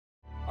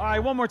All right,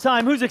 one more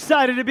time. Who's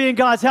excited to be in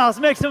God's house?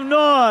 Make some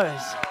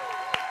noise.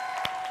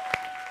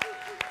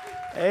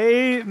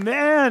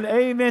 Amen,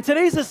 amen.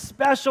 Today's a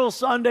special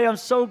Sunday. I'm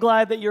so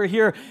glad that you're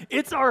here.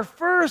 It's our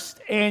first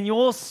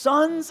annual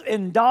Sons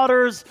and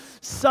Daughters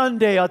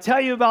Sunday. I'll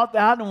tell you about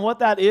that and what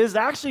that is. It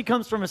actually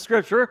comes from a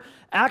scripture.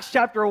 Acts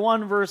chapter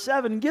 1, verse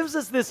 7 gives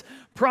us this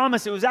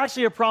promise. It was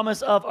actually a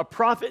promise of a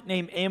prophet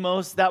named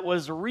Amos that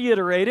was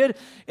reiterated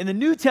in the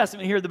New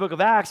Testament here in the book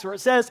of Acts, where it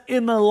says,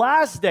 in the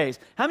last days.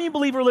 How many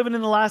believe we're living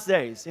in the last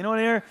days? Anyone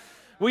here?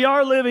 We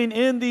are living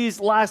in these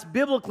last,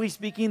 biblically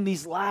speaking,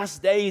 these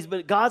last days.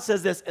 But God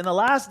says this, in the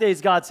last days,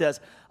 God says,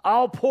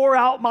 I'll pour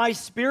out my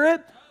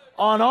spirit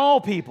on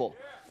all people.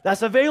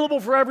 That's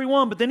available for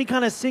everyone. But then he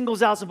kind of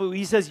singles out some people.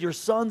 He says, your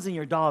sons and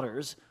your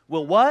daughters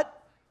will what?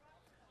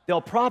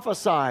 They'll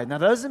prophesy. Now, that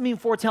doesn't mean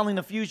foretelling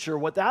the future.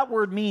 What that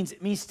word means,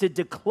 it means to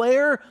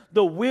declare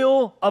the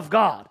will of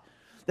God.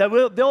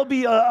 There'll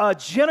be a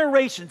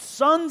generation,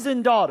 sons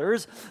and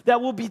daughters, that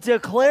will be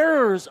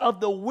declarers of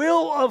the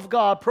will of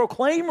God,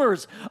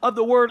 proclaimers of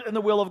the word and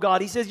the will of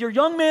God. He says, your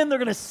young men, they're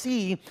going to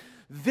see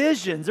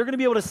visions. They're going to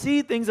be able to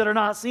see things that are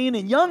not seen.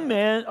 And young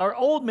men, or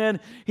old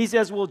men, he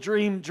says, will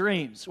dream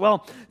dreams.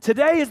 Well,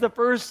 today is the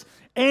first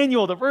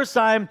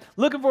time.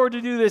 Looking forward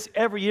to do this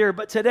every year.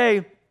 But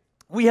today,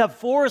 we have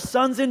 4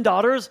 sons and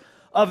daughters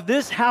of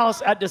this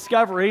house at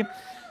Discovery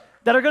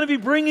that are going to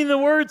be bringing the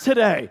word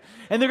today.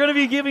 And they're going to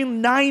be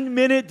giving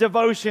 9-minute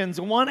devotions,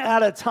 one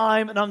at a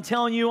time. And I'm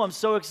telling you, I'm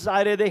so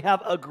excited. They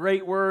have a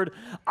great word.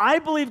 I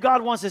believe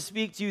God wants to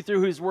speak to you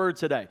through his word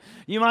today.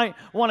 You might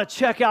want to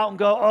check out and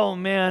go, oh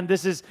man,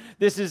 this is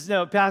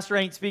pastor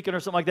ain't speaking or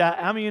something like that.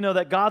 How many of you know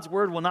that God's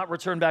word will not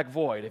return back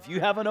void? If you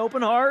have an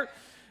open heart,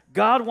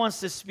 God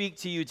wants to speak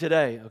to you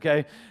today,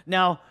 okay?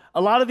 Now,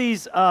 a lot of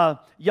these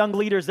young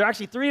leaders, there are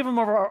actually 3 of them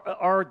are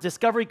our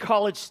Discovery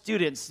College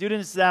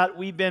students that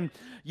we've been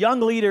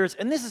young leaders,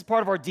 and this is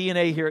part of our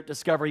DNA here at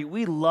Discovery.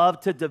 We love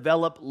to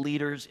develop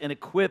leaders and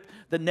equip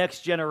the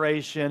next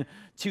generation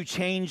to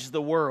change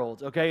the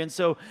world, okay? And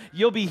so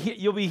you'll be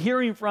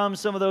hearing from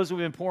some of those we've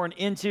been pouring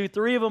into.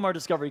 3 of them are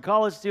Discovery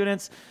College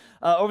students.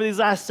 Over these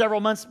last several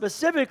months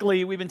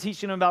specifically, we've been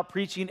teaching them about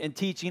preaching and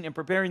teaching and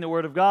preparing the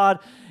Word of God.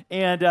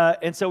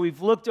 And so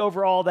we've looked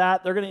over all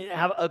that. They're going to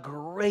have a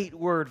great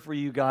word for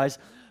you guys.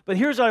 But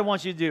here's what I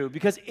want you to do,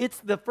 because it's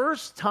the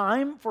first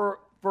time for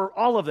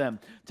all of them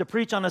to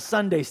preach on a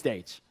Sunday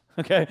stage.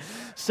 Okay,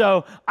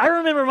 so I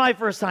remember my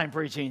first time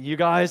preaching, you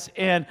guys,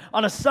 and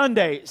on a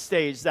Sunday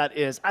stage, that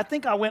is. I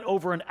think I went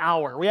over an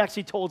hour. We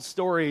actually told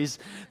stories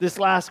this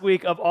last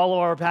week of all of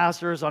our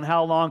pastors on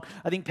how long.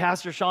 I think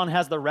Pastor Sean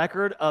has the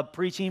record of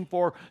preaching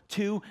for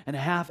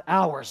 2.5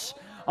 hours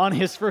on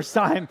his first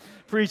time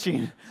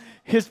preaching.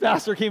 His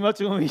pastor came up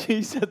to him,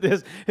 he said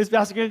this. His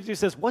pastor came up to him and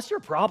says, what's your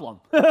problem?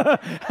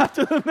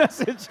 After the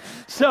message.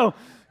 So,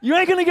 you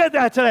ain't going to get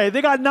that today.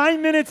 They got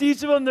 9 minutes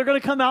each of them. They're going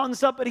to come out and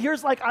stuff. But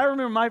here's I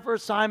remember my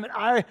first time,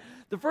 and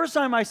the first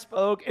time I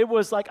spoke, it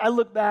was I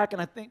look back and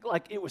I think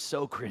it was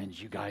so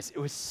cringe, you guys. It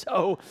was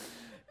so,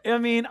 I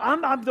mean,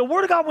 the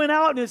word of God went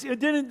out and it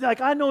didn't,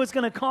 I know it's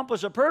going to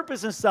accomplish a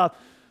purpose and stuff.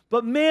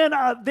 But man,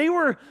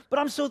 but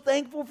I'm so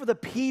thankful for the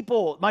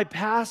people, my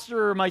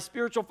pastor, my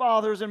spiritual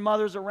fathers and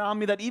mothers around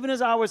me, that even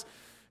as I was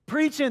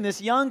preaching,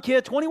 this young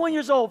kid, 21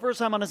 years old, first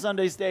time on a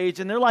Sunday stage,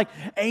 and they're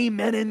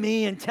amening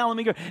me and telling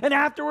me, and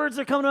afterwards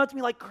they're coming up to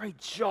me great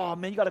job,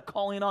 man, you got a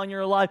calling on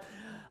your life.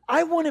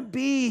 I wouldn't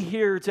be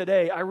here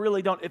today, I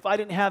really don't, if I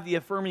didn't have the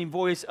affirming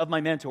voice of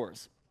my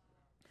mentors.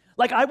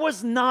 I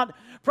was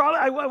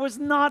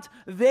not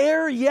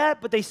there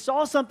yet, but they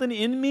saw something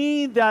in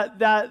me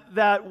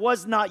that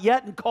was not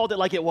yet and called it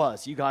like it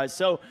was, you guys.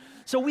 So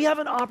we have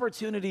an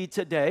opportunity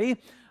today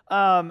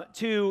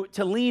to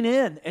lean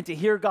in and to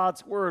hear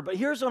God's word. But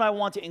here's what I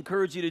want to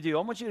encourage you to do.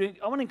 I want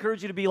to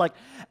encourage you to be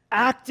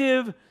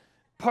active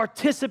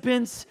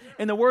participants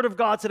in the word of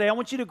God today. I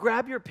want you to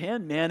grab your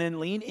pen, man, and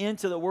lean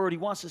into the word. He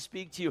wants to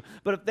speak to you.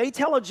 But if they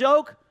tell a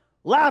joke,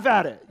 laugh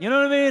at it. You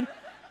know what I mean?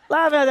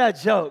 Laugh at that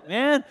joke,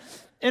 man.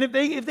 And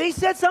if they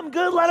said something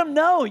good, let them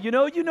know.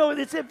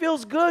 It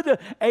feels good.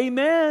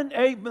 Amen.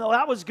 Hey,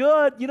 that was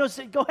good.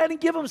 Go ahead and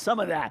give them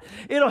some of that.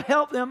 It'll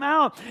help them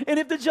out. And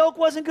if the joke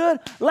wasn't good,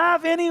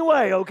 laugh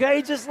anyway,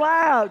 okay? Just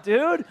laugh,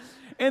 dude.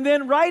 And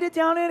then write it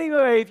down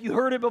anyway if you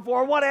heard it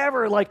before,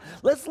 whatever.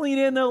 Let's lean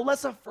in, though.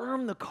 Let's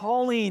affirm the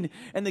calling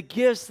and the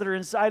gifts that are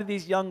inside of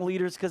these young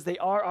leaders, because they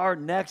are our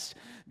next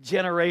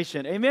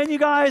generation. Amen, you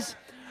guys?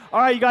 All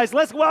right, you guys,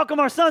 let's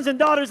welcome our sons and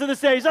daughters to the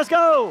stage. Let's go.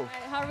 All right,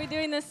 how are we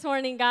doing this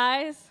morning,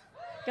 guys?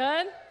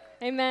 Good?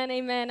 Amen,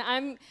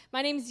 amen.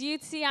 My name's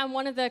Yutzi. I'm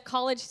one of the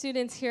college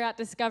students here at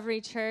Discovery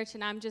Church,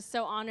 and I'm just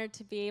so honored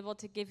to be able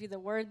to give you the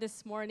word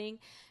this morning.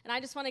 And I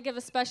just want to give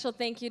a special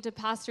thank you to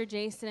Pastor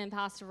Jason and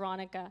Pastor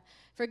Veronica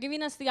for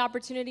giving us the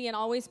opportunity and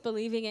always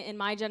believing it in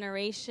my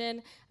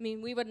generation. I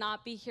mean, we would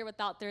not be here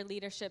without their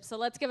leadership. So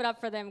let's give it up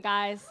for them,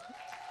 guys.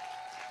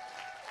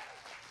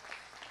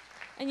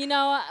 And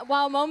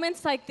while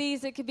moments like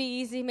these, it could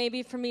be easy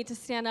maybe for me to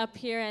stand up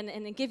here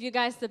and give you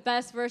guys the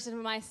best version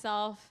of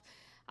myself,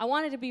 I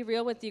wanted to be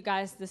real with you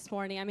guys this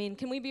morning. I mean,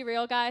 can we be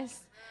real, guys?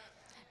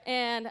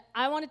 And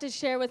I wanted to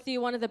share with you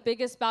one of the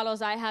biggest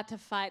battles I had to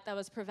fight that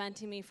was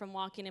preventing me from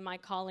walking in my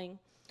calling.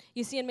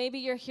 You see, and maybe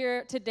you're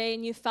here today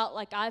and you felt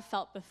like I've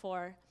felt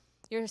before.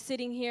 You're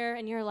sitting here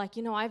and you're like,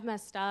 I've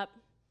messed up.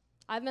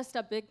 I've messed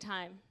up big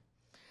time.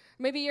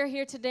 Maybe you're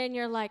here today and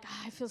you're like,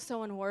 I feel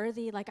so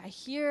unworthy. Like, I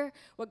hear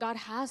what God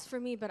has for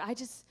me, but I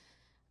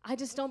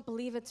just don't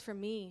believe it's for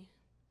me.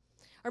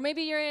 Or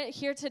maybe you're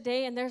here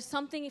today and there's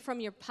something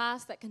from your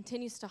past that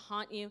continues to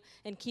haunt you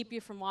and keep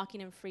you from walking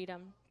in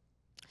freedom.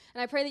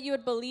 And I pray that you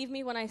would believe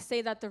me when I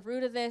say that the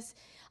root of this,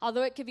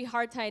 although it could be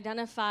hard to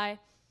identify,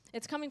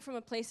 it's coming from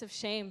a place of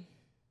shame.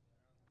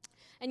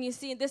 And you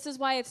see, this is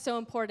why it's so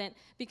important,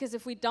 because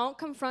if we don't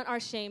confront our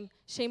shame,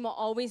 shame will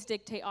always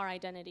dictate our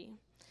identity.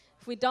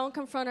 If we don't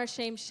confront our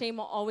shame, shame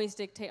will always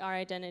dictate our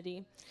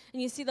identity.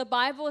 And you see, the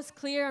Bible is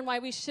clear on why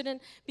we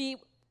shouldn't be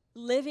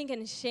living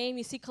in shame.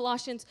 You see,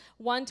 Colossians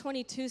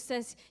 1:22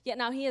 says, "Yet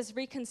now he has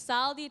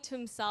reconciled you to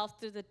himself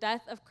through the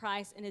death of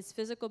Christ in his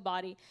physical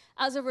body.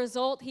 As a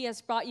result, he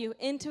has brought you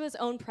into his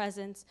own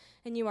presence,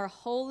 and you are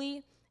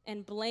holy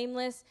and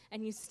blameless,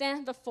 and you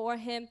stand before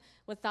him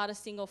without a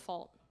single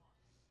fault."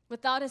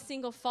 Without a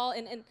single fault.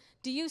 And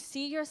do you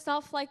see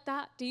yourself like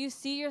that? Do you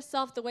see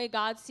yourself the way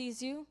God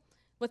sees you,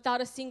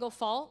 without a single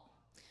fault?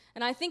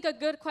 And I think a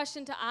good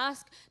question to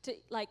ask, to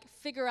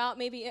figure out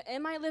maybe,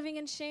 am I living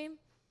in shame?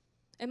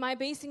 Am I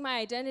basing my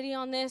identity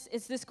on this?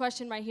 Is this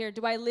question right here.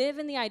 Do I live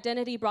in the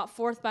identity brought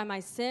forth by my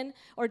sin,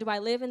 or do I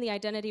live in the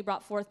identity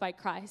brought forth by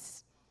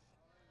Christ?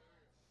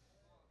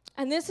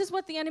 And this is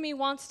what the enemy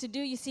wants to do.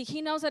 You see,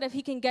 he knows that if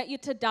he can get you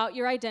to doubt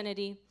your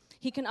identity,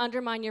 he can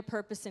undermine your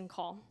purpose and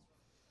call.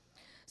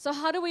 So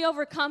how do we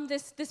overcome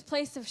this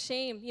place of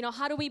shame?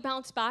 How do we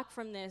bounce back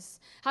from this?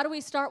 How do we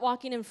start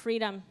walking in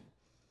freedom?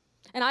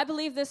 And I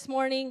believe this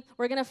morning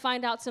we're going to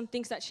find out some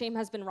things that shame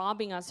has been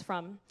robbing us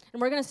from.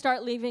 And we're going to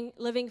start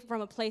living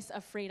from a place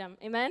of freedom.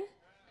 Amen?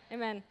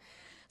 Amen.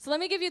 So let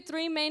me give you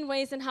 3 main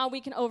ways in how we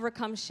can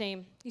overcome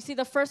shame. You see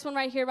the first one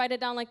right here, write it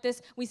down like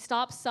this. We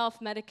stop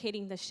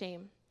self-medicating the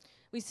shame.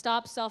 We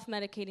stop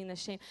self-medicating the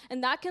shame.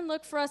 And that can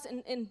look for us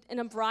in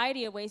a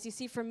variety of ways. You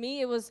see, for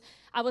me,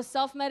 I was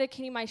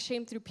self-medicating my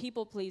shame through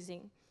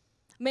people-pleasing.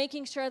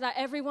 Making sure that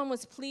everyone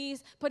was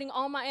pleased, putting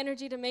all my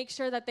energy to make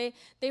sure that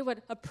they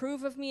would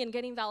approve of me and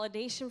getting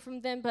validation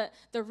from them. But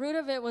the root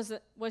of it was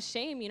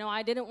shame.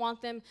 I didn't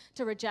want them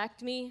to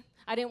reject me.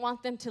 I didn't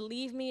want them to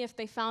leave me if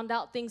they found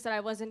out things that I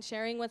wasn't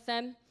sharing with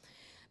them.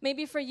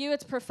 Maybe for you,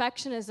 it's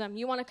perfectionism.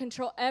 You want to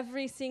control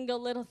every single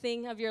little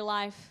thing of your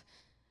life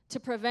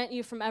to prevent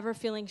you from ever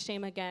feeling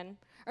shame again.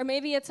 Or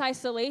maybe it's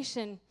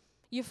isolation.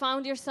 You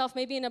found yourself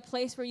maybe in a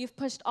place where you've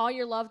pushed all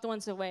your loved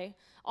ones away,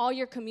 all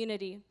your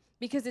community,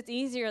 because it's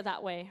easier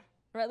that way,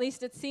 or at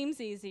least it seems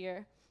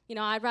easier.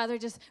 I'd rather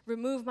just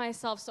remove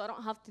myself so I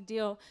don't have to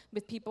deal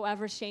with people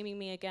ever shaming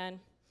me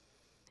again.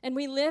 And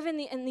we live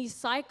in these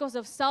cycles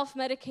of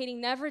self-medicating,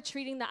 never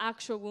treating the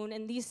actual wound,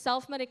 and these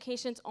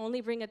self-medications only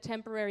bring a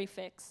temporary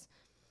fix.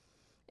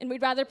 And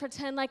we'd rather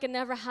pretend like it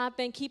never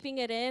happened, keeping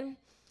it in.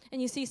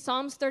 And you see,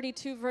 Psalms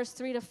 32, verse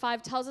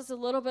 3-5 tells us a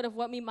little bit of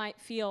what we might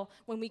feel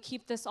when we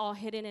keep this all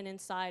hidden and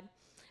inside.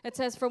 It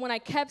says, "For when I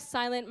kept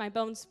silent, my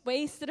bones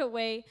wasted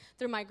away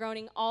through my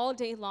groaning all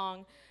day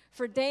long.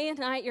 For day and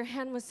night your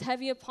hand was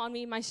heavy upon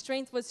me. My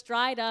strength was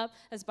dried up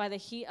as by the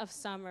heat of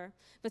summer.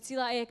 But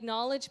Selah, I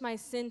acknowledged my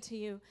sin to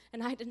you,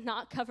 and I did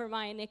not cover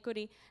my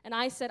iniquity. And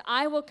I said,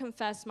 I will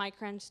confess my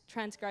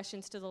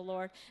transgressions to the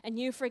Lord, and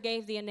you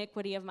forgave the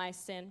iniquity of my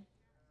sin."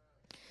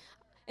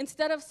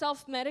 Instead of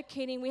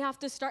self-medicating, we have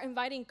to start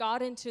inviting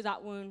God into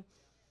that wound,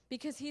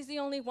 because he's the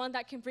only one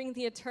that can bring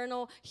the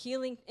eternal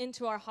healing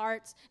into our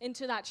hearts,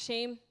 into that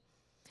shame.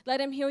 Let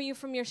him heal you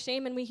from your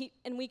shame, and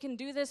we can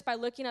do this by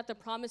looking at the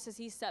promises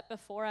he set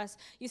before us.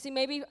 You see,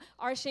 maybe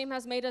our shame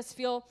has made us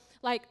feel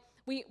like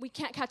we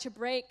can't catch a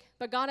break,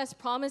 but God has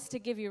promised to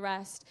give you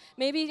rest.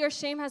 Maybe your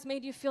shame has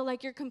made you feel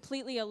like you're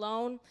completely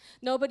alone.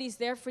 Nobody's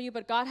there for you,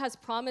 but God has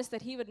promised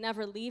that he would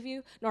never leave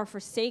you nor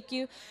forsake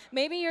you.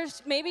 Maybe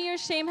your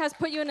shame has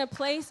put you in a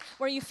place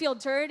where you feel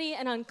dirty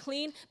and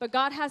unclean, but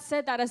God has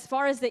said that as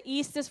far as the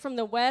east is from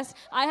the west,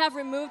 I have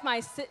removed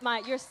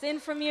your sin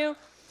from you.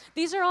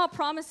 These are all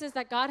promises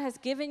that God has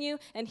given you,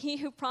 and he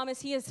who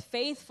promised, he is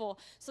faithful.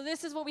 So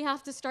this is what we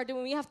have to start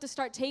doing. We have to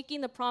start taking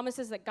the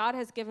promises that God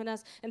has given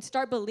us and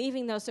start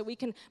believing those, so we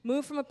can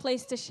move from a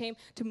place to shame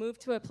to move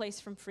to a place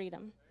from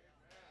freedom.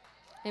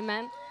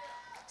 Amen.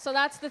 So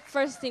that's the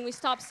first thing. We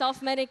stop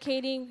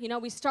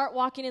self-medicating. We start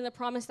walking in the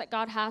promise that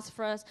God has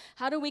for us.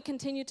 How do we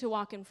continue to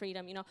walk in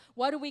freedom?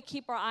 What do we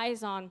keep our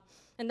eyes on?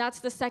 And that's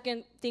the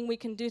second thing we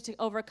can do to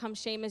overcome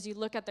shame, as you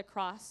look at the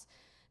cross.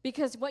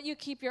 Because what you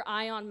keep your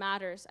eye on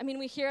matters. I mean,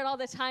 we hear it all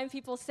the time.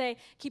 People say,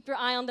 keep your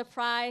eye on the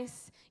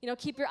prize.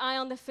 Keep your eye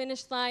on the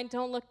finish line.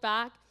 Don't look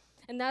back.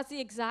 And that's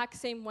the exact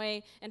same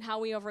way in how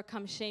we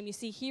overcome shame. You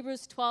see,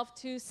 Hebrews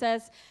 12:2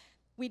 says,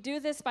 we do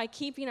this by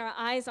keeping our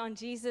eyes on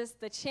Jesus,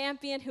 the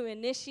champion who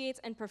initiates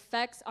and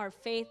perfects our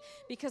faith.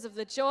 Because of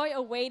the joy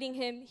awaiting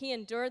him, he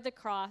endured the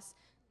cross,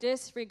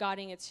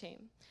 disregarding its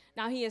shame.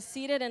 Now he is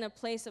seated in a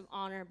place of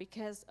honor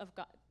because of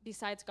God,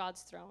 besides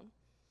God's throne.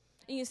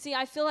 And you see,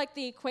 I feel like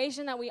the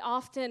equation that we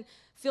often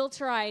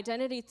filter our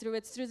identity through,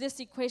 it's through this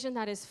equation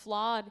that is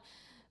flawed.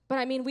 But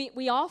I mean,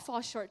 we all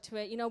fall short to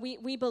it. You know,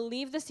 we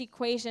believe this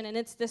equation, and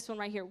it's this one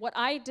right here. What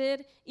I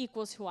did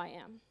equals who I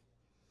am.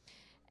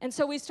 And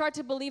so we start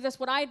to believe this.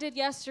 What I did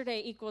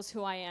yesterday equals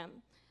who I am.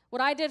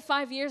 What I did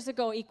 5 years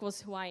ago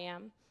equals who I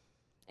am.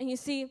 And you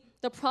see,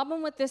 the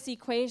problem with this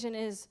equation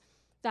is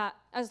that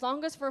as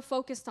long as we're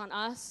focused on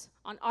us,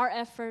 on our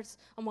efforts,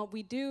 on what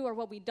we do or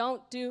what we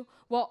don't do,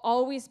 we'll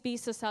always be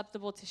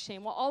susceptible to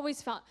shame. We'll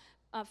always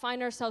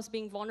find ourselves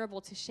being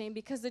vulnerable to shame,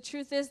 because the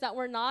truth is that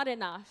we're not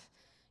enough,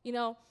 you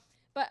know.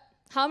 But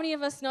how many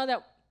of us know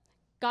that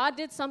God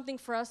did something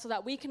for us so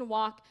that we can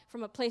walk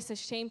from a place of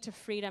shame to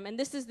freedom? And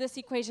this is this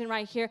equation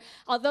right here.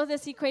 Although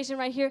this equation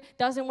right here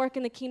doesn't work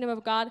in the kingdom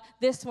of God,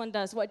 this one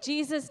does. What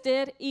Jesus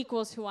did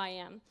equals who I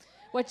am.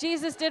 What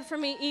Jesus did for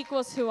me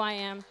equals who I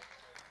am.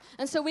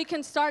 And so we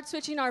can start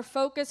switching our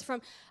focus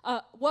from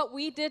what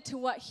we did to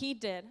what he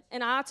did.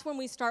 And that's when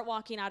we start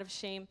walking out of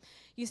shame.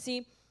 You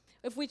see,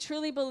 if we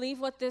truly believe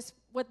what this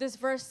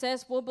verse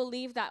says, we'll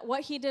believe that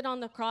what he did on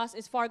the cross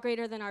is far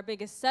greater than our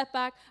biggest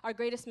setback, our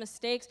greatest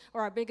mistakes,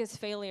 or our biggest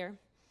failure.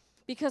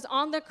 Because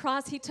on the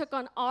cross, he took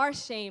on our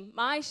shame,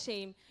 my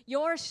shame,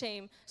 your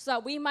shame, so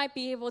that we might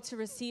be able to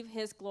receive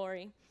his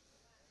glory.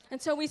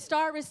 And so we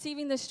start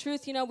receiving this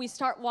truth, you know, we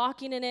start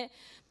walking in it,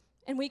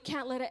 and we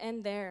can't let it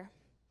end there.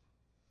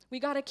 We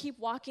got to keep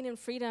walking in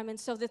freedom. And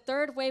so the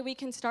third way we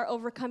can start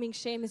overcoming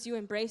shame is you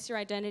embrace your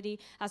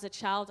identity as a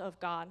child of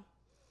God.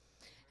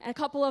 And a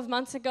couple of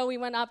months ago, we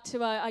went up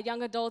to a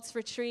young adults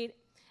retreat,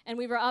 and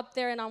we were up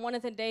there, and on one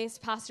of the days,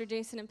 Pastor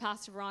Jason and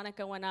Pastor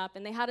Veronica went up,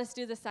 and they had us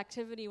do this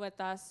activity with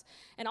us.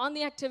 And on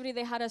the activity,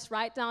 they had us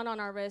write down on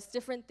our wrists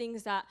different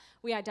things that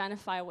we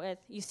identify with.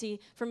 You see,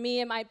 for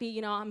me, it might be,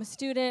 you know, I'm a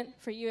student.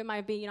 For you, it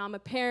might be, you know, I'm a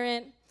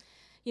parent.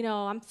 You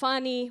know, I'm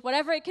funny.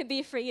 Whatever it could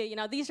be for you, you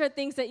know, these are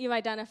things that you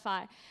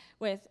identify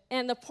with.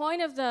 And the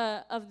point of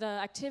the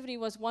activity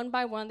was one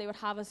by one, they would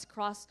have us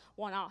cross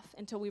one off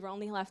until we were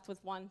only left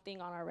with one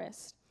thing on our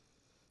wrist.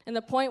 And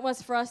the point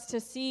was for us to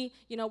see,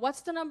 you know,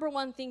 what's the number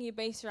one thing you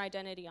base your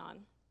identity on?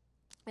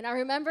 And I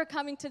remember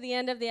coming to the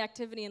end of the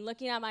activity and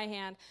looking at my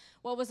hand,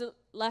 what was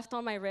left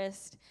on my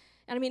wrist.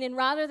 And I mean, and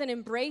rather than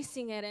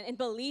embracing it and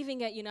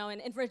believing it, you know,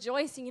 and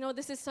rejoicing, you know,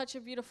 this is such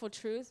a beautiful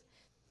truth,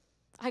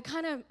 I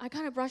kind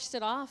of brushed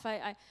it off.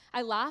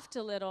 I laughed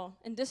a little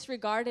and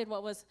disregarded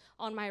what was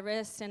on my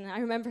wrist. And I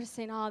remember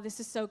saying, oh, this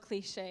is so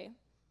cliche.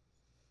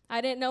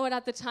 I didn't know it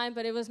at the time,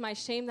 but it was my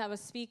shame that was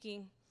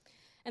speaking.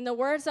 And the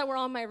words that were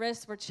on my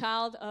wrist were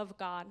child of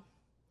God.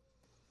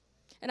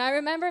 And I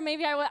remember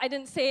maybe I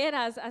didn't say it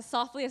as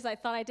softly as I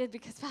thought I did,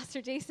 because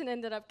Pastor Jason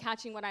ended up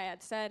catching what I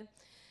had said.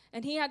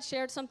 And he had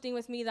shared something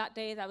with me that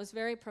day that was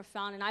very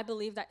profound. And I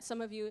believe that some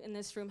of you in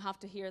this room have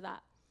to hear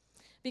that.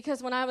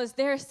 Because when I was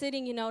there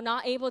sitting, you know,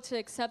 not able to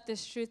accept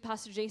this truth,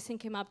 Pastor Jason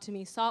came up to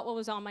me, saw what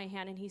was on my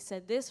hand, and he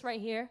said, this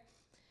right here,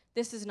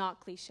 this is not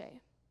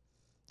cliche.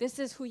 This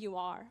is who you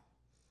are.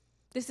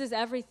 This is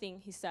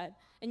everything, he said.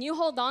 And you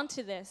hold on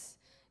to this,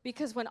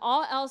 because when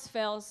all else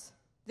fails,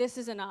 this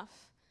is enough.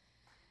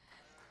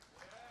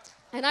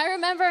 And I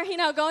remember, you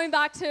know, going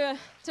back to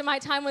my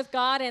time with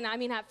God, and I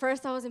mean, at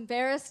first I was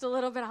embarrassed a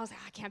little bit. I was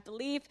like, I can't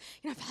believe,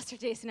 you know, Pastor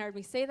Jason heard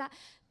me say that.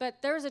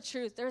 But there was a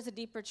truth, there was a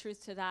deeper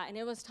truth to that, and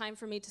it was time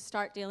for me to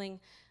start dealing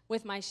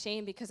with my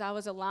shame, because I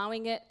was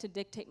allowing it to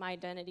dictate my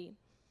identity.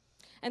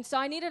 And so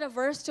I needed a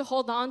verse to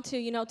hold on to,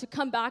 you know, to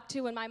come back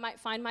to when I might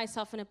find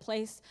myself in a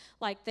place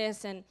like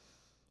this. And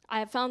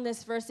I found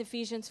this verse,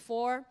 Ephesians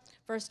 4,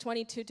 verse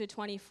 22 to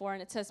 24,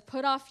 and it says,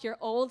 put off your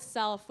old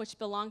self, which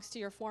belongs to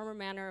your former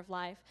manner of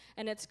life,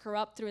 and it's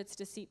corrupt through its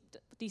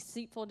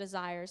deceitful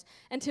desires,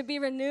 and to be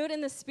renewed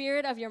in the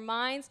spirit of your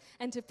minds,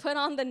 and to put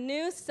on the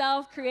new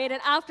self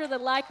created after the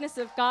likeness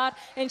of God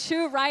in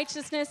true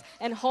righteousness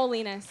and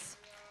holiness.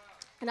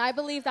 And I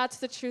believe that's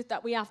the truth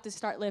that we have to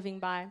start living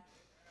by.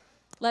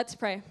 Let's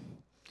pray.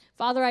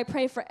 Father, I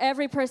pray for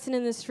every person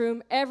in this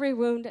room, every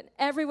wound, and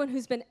everyone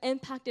who's been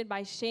impacted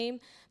by shame,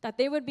 that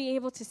they would be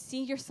able to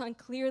see your son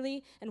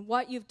clearly and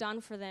what you've done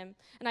for them.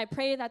 And I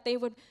pray that they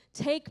would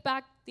take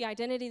back the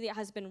identity that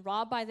has been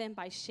robbed by them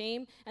by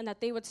shame, and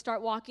that they would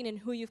start walking in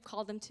who you've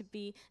called them to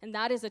be, and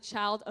that is a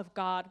child of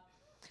God.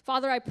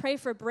 Father, I pray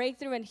for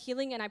breakthrough and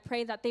healing, and I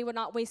pray that they would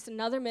not waste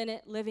another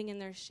minute living in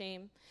their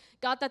shame.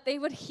 God, that they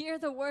would hear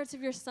the words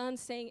of your son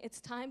saying,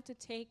 it's time to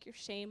take your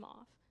shame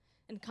off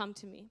and come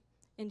to me.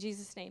 In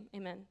Jesus' name,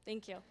 amen.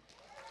 Thank you.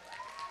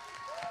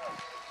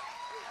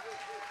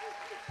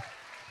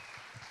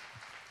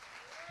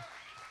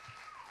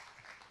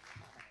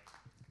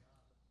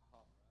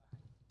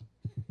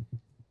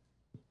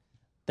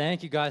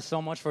 Thank you guys so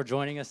much for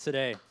joining us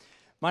today.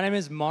 My name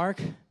is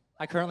Mark.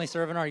 I currently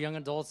serve in our young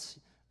adults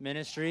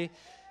ministry.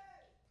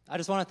 I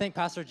just want to thank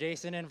Pastor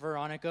Jason and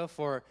Veronica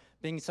for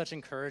being such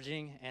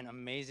encouraging and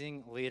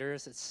amazing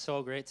leaders. It's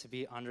so great to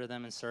be under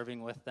them and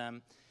serving with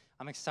them.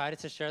 I'm excited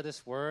to share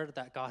this word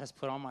that God has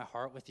put on my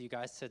heart with you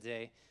guys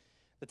today.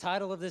 The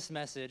title of this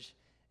message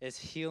is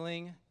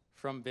Healing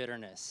from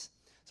bitterness.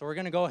 So we're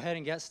going to go ahead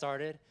and get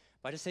started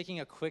by just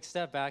taking a quick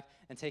step back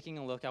and taking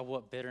a look at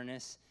what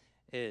bitterness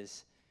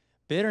is.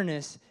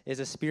 Bitterness is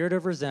a spirit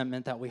of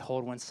resentment that we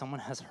hold when someone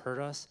has hurt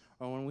us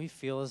or when we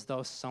feel as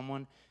though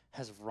someone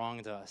has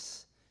wronged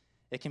us.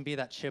 It can be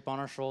that chip on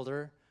our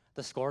shoulder,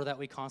 the score that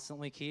we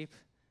constantly keep,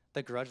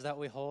 the grudge that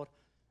we hold,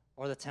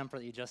 or the temper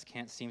that you just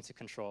can't seem to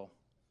control.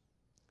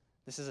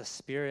 This is a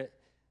spirit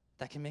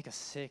that can make us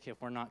sick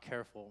if we're not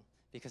careful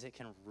because it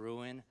can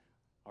ruin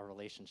our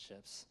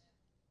relationships.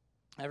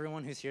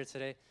 Everyone who's here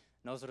today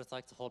knows what it's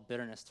like to hold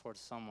bitterness towards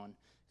someone,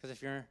 because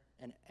if you're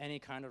in any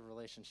kind of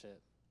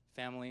relationship,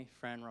 family,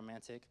 friend,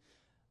 romantic,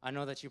 I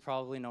know that you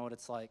probably know what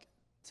it's like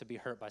to be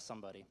hurt by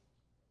somebody.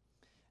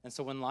 And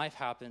so when life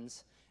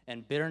happens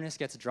and bitterness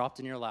gets dropped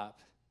in your lap,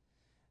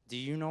 do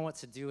you know what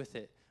to do with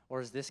it?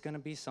 Or is this going to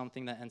be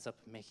something that ends up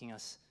making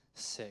us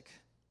sick?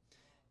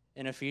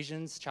 In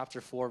Ephesians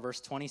chapter 4,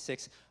 verse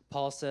 26,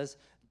 Paul says,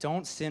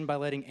 "Don't sin by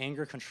letting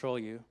anger control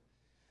you.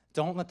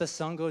 Don't let the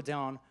sun go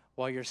down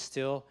while you're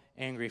still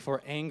angry,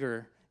 for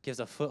anger gives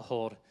a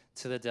foothold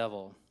to the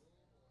devil."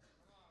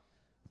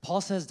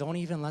 Paul says, don't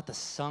even let the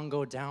sun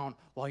go down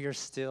while you're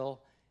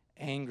still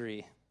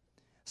angry.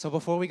 So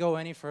before we go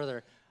any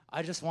further,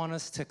 I just want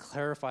us to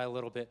clarify a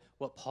little bit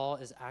what Paul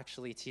is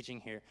actually teaching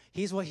here.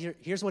 Here's what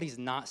he's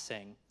not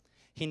saying.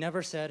 He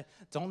never said,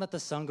 don't let the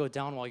sun go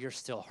down while you're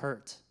still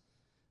hurt,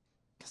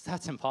 because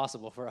that's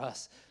impossible for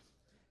us.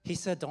 He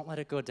said, don't let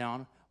it go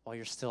down while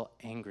you're still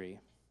angry.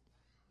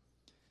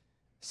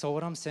 So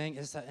what I'm saying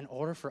is that in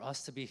order for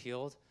us to be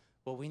healed,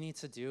 what we need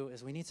to do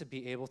is we need to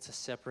be able to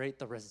separate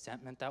the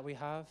resentment that we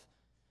have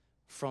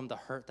from the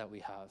hurt that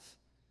we have.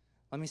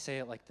 Let me say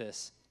it like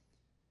this.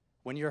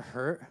 When you're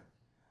hurt,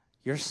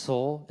 your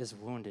soul is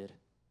wounded.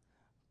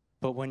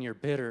 But when you're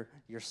bitter,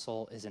 your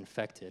soul is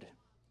infected.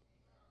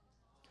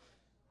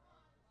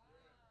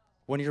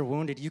 When you're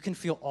wounded, you can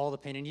feel all the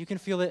pain, and you can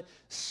feel it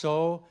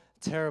so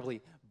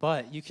terribly,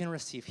 but you can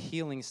receive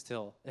healing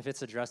still if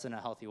it's addressed in a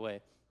healthy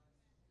way.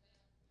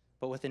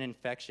 But with an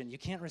infection, you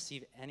can't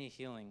receive any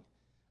healing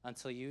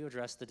until you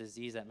address the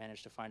disease that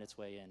managed to find its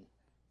way in.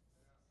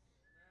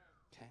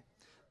 Okay?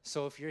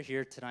 So if you're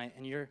here tonight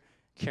and you're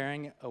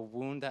carrying a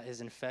wound that is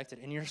infected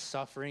and you're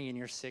suffering in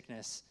your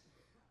sickness,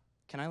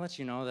 can I let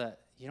you know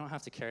that you don't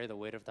have to carry the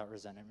weight of that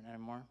resentment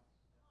anymore?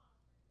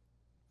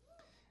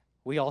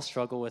 We all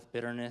struggle with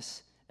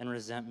bitterness and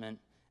resentment.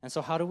 And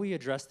so how do we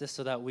address this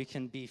so that we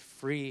can be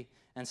free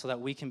and so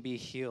that we can be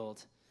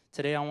healed?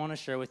 Today, I want to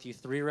share with you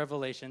 3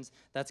 revelations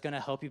that's going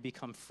to help you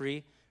become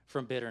free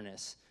from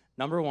bitterness.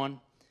 Number 1,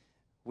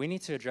 we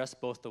need to address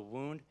both the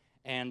wound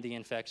and the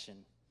infection,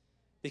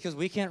 because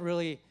we can't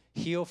really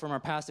heal from our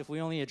past if we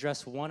only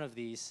address one of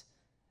these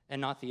and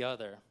not the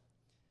other.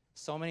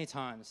 So many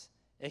times,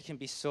 it can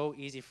be so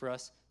easy for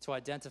us to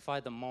identify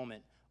the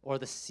moment or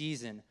the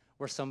season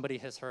where somebody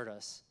has hurt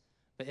us,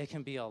 but it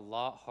can be a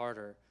lot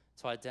harder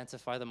to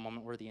identify the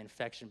moment where the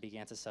infection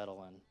began to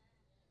settle in.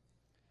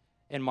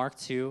 In Mark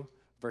 2,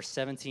 verse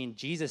 17,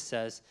 Jesus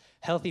says,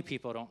 "Healthy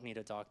people don't need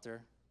a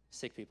doctor,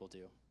 sick people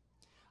do.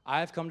 I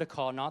have come to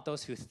call not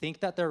those who think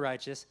that they're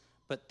righteous,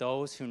 but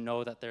those who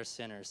know that they're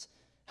sinners."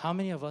 How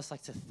many of us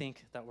like to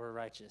think that we're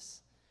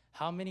righteous?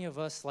 How many of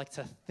us like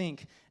to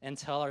think and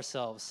tell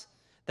ourselves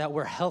that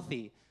we're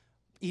healthy,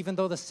 even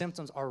though the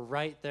symptoms are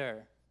right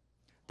there?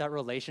 That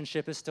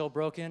relationship is still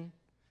broken.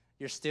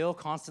 You're still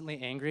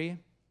constantly angry.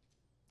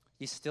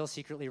 You still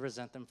secretly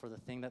resent them for the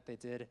thing that they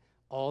did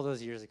all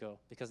those years ago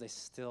because they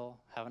still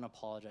haven't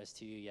apologized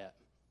to you yet.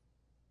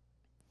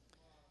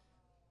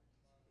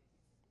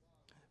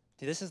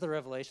 This is the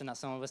revelation that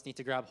some of us need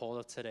to grab hold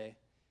of today.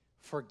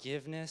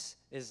 Forgiveness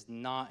is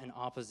not in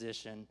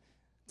opposition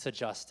to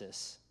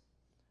justice.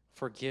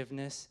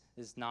 Forgiveness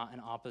is not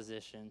in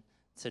opposition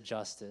to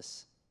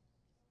justice.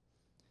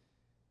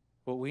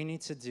 What we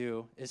need to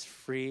do is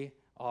free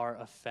our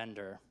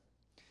offender.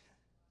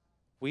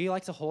 We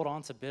like to hold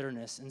on to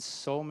bitterness, and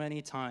so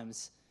many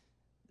times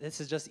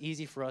this is just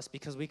easy for us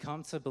because we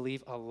come to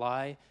believe a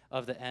lie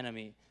of the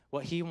enemy.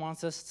 What he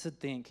wants us to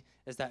think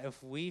is that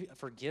if we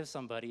forgive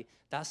somebody,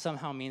 that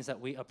somehow means that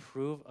we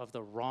approve of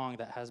the wrong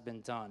that has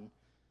been done.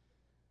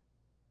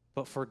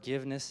 But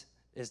forgiveness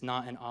is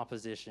not in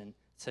opposition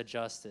to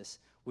justice.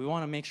 We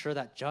want to make sure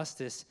that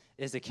justice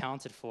is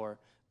accounted for,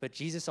 but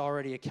Jesus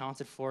already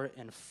accounted for it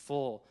in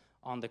full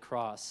on the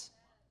cross.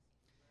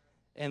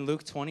 In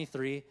Luke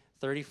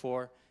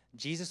 23:34,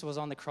 Jesus was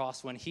on the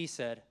cross when he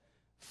said,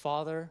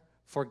 "Father,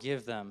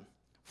 forgive them,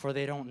 for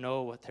they don't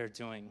know what they're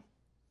doing."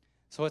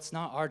 So it's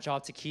not our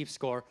job to keep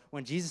score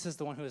when Jesus is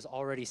the one who has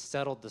already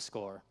settled the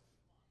score.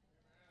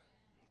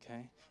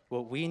 Okay?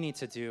 What we need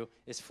to do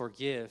is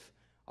forgive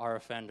our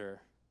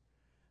offender.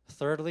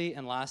 Thirdly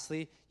and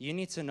lastly, you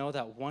need to know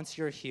that once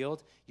you're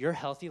healed, your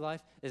healthy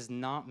life is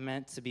not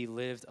meant to be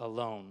lived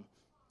alone.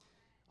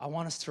 I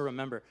want us to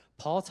remember,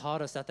 Paul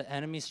taught us that the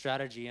enemy's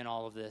strategy in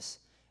all of this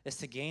is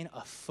to gain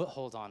a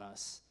foothold on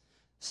us.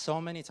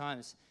 So many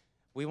times,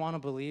 we want to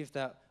believe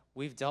that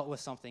we've dealt with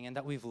something and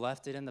that we've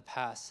left it in the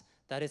past,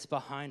 that it's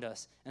behind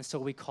us, and so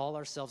we call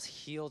ourselves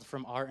healed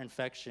from our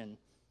infection.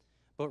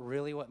 but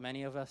really what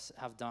many of us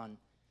have done.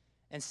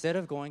 Instead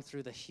of going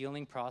through the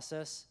healing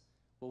process,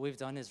 what we've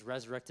done is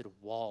resurrected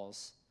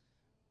walls.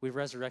 We've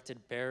resurrected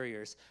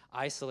barriers,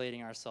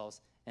 isolating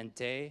ourselves, and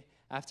day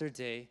after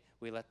day,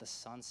 we let the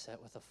sun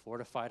set with a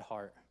fortified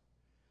heart,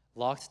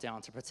 locked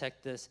down to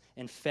protect this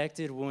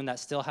infected wound that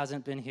still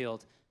hasn't been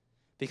healed.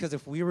 Because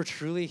if we were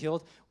truly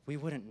healed, we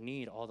wouldn't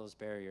need all those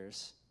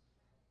barriers.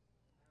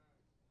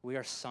 We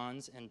are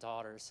sons and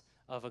daughters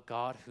of a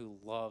God who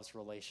loves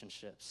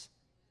relationships.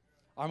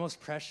 Our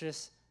most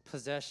precious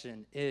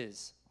possession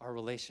is our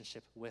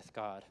relationship with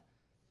God.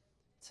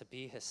 To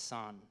be his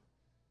son,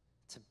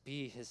 to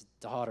be his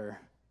daughter.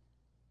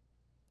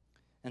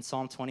 In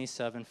Psalm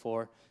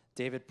 27:4,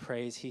 David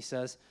prays, he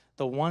says,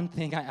 "The one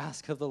thing I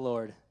ask of the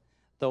Lord,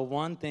 the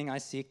one thing I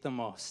seek the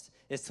most,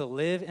 is to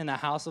live in the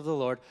house of the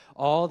Lord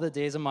all the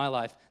days of my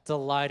life,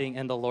 delighting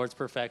in the Lord's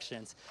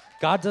perfections."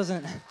 God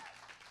doesn't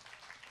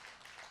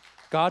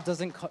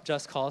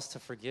just call us to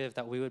forgive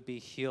that we would be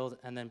healed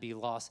and then be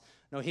lost.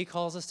 No, he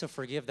calls us to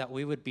forgive that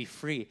we would be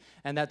free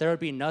and that there would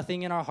be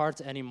nothing in our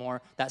hearts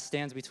anymore that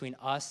stands between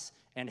us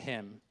and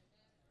him.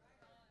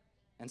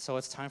 And so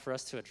it's time for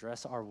us to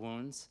address our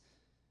wounds.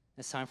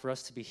 It's time for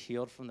us to be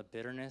healed from the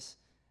bitterness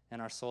in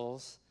our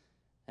souls.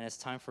 And it's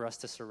time for us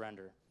to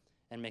surrender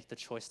and make the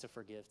choice to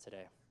forgive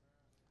today.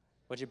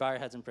 Would you bow your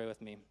heads and pray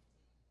with me?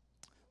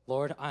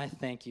 Lord, I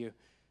thank you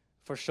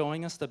for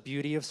showing us the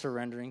beauty of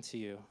surrendering to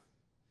you.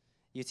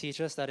 You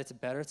teach us that it's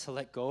better to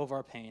let go of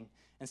our pain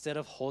instead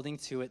of holding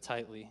to it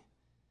tightly.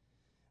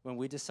 When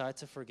we decide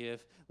to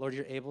forgive, Lord,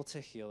 you're able to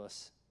heal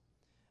us.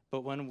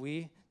 But when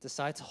we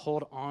decide to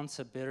hold on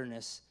to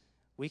bitterness,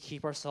 we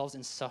keep ourselves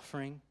in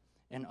suffering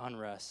and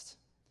unrest.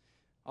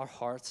 Our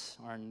hearts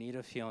are in need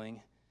of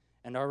healing,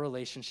 and our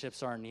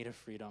relationships are in need of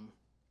freedom.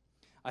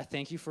 I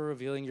thank you for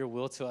revealing your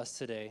will to us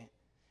today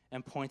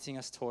and pointing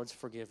us towards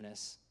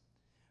forgiveness.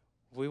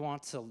 We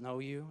want to know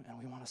you, and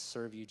we want to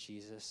serve you,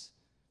 Jesus.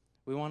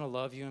 We want to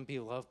love you and be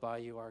loved by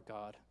you, our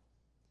God.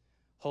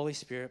 Holy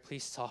Spirit,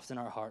 please soften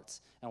our hearts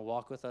and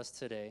walk with us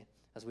today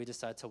as we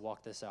decide to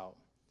walk this out.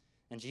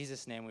 In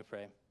Jesus' name we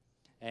pray.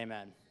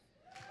 Amen.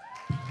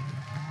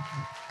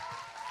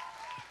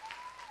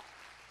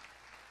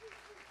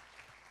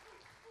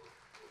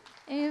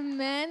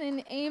 Amen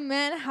and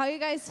amen. How you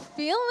guys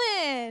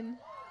feeling?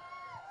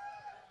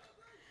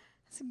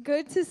 It's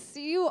good to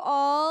see you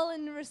all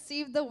and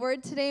receive the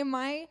word today.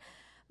 My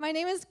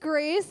name is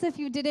Grace, if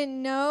you didn't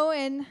know,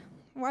 and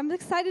I'm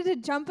excited to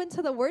jump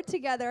into the word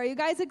together. Are you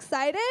guys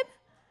excited?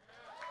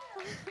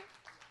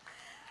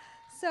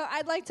 So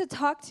I'd like to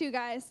talk to you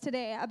guys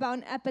today about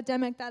an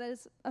epidemic that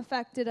has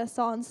affected us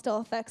all and still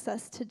affects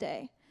us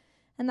today,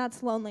 and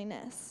that's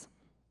loneliness.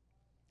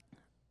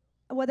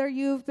 Whether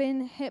you've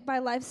been hit by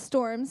life's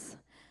storms,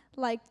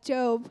 like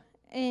Job,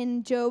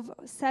 in Job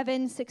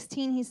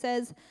 7:16, he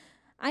says,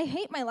 "I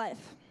hate my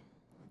life,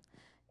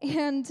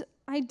 and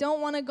I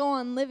don't want to go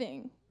on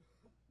living.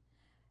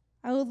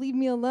 I will leave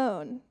me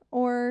alone."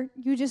 Or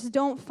you just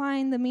don't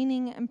find the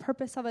meaning and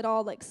purpose of it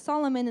all, like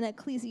Solomon in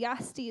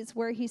Ecclesiastes,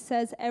 where he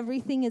says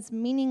everything is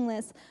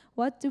meaningless.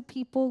 What do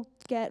people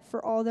get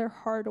for all their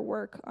hard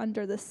work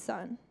under the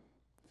sun?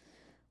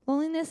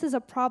 Loneliness is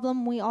a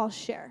problem we all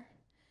share.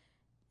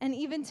 And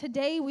even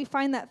today, we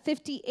find that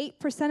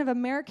 58% of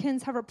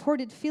Americans have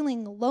reported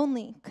feeling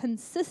lonely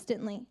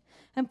consistently.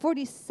 And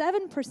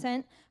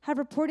 47% have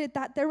reported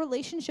that their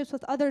relationships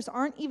with others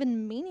aren't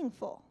even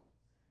meaningful.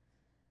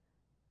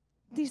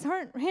 These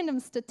aren't random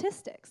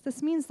statistics.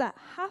 This means that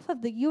half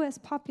of the U.S.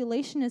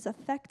 population is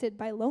affected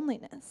by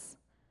loneliness.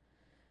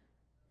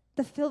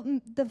 The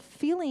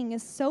feeling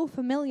is so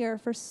familiar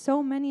for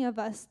so many of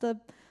us. The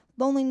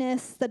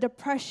loneliness, the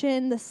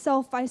depression, the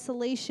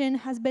self-isolation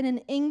has been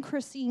an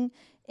increasing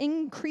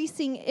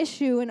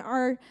issue in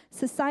our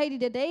society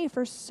today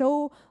for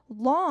so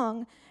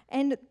long.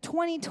 And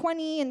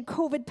 2020 and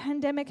COVID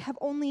pandemic have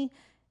only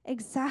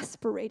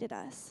exacerbated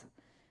us.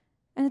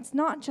 And it's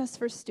not just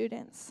for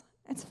students.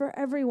 It's for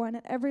everyone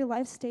at every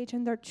life stage,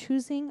 and they're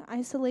choosing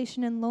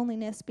isolation and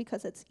loneliness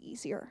because it's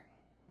easier.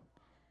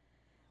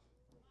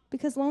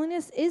 Because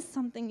loneliness is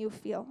something you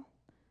feel.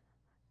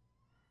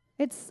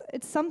 It's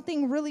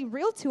something really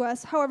real to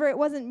us. However, it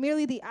wasn't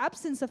merely the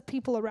absence of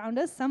people around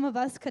us. Some of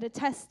us could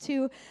attest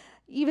to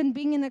even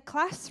being in a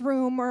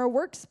classroom or a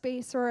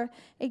workspace or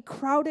a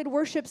crowded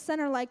worship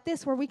center like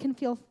this where we can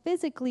feel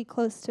physically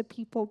close to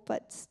people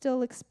but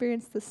still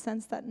experience the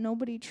sense that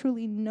nobody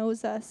truly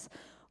knows us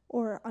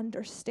or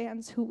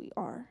understands who we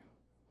are.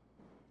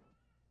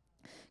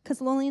 Because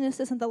loneliness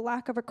isn't the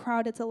lack of a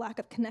crowd, it's a lack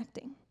of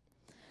connecting.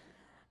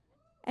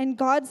 And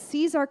God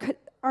sees our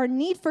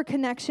need for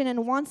connection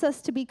and wants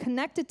us to be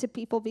connected to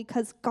people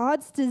because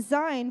God's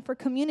design for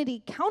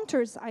community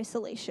counters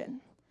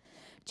isolation.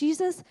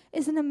 Jesus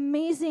is an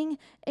amazing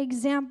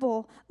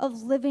example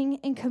of living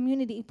in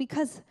community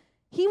because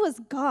he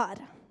was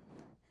God.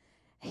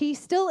 He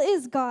still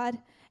is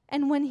God,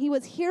 and when he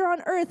was here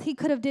on earth, he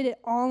could have did it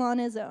all on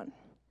his own.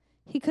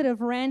 He could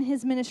have ran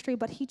his ministry,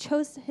 but he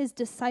chose his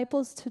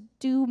disciples to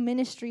do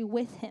ministry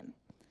with him.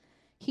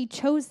 He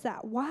chose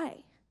that.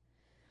 Why?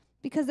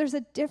 Because there's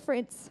a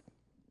difference,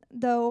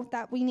 though,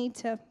 that we need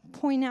to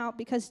point out,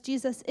 because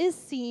Jesus is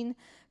seen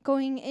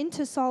going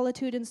into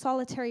solitude and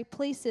solitary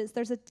places.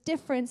 There's a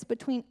difference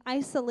between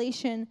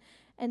isolation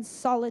and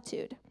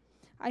solitude.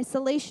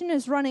 Isolation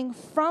is running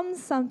from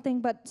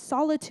something, but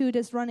solitude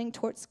is running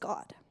towards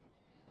God.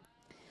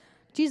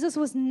 Jesus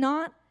was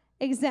not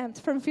exempt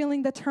from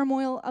feeling the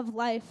turmoil of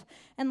life.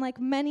 And like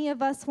many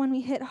of us, when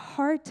we hit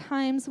hard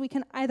times, we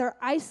can either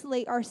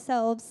isolate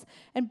ourselves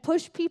and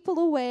push people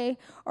away,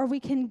 or we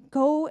can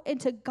go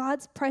into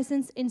God's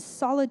presence in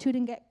solitude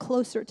and get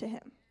closer to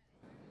him.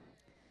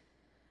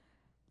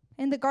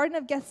 In the Garden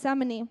of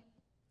Gethsemane,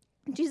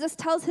 Jesus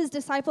tells his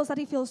disciples that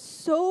he feels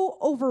so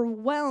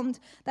overwhelmed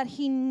that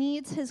he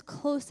needs his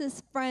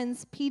closest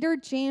friends, Peter,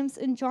 James,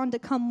 and John, to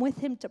come with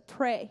him to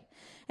pray.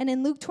 And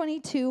in Luke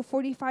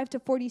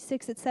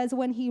 22:45-46, it says,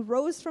 when he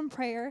rose from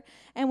prayer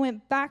and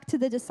went back to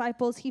the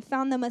disciples, he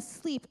found them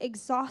asleep,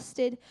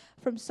 exhausted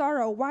from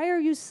sorrow. Why are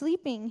you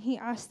sleeping? He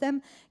asked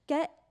them.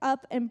 Get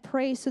up and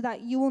pray so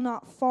that you will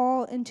not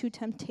fall into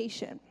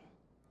temptation.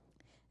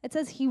 It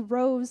says he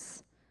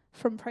rose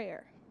from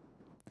prayer.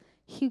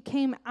 He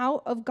came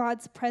out of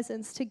God's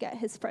presence to get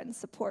his friends'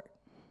 support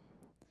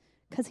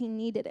because he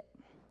needed it.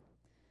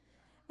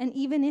 And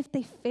even if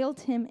they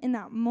failed him in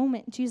that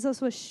moment,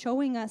 Jesus was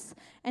showing us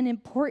an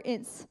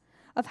importance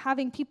of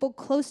having people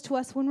close to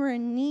us when we're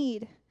in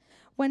need.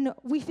 When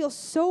we feel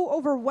so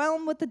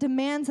overwhelmed with the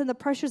demands and the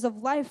pressures of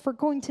life, we're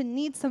going to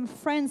need some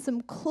friends,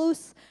 some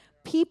close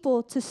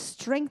people to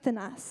strengthen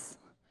us.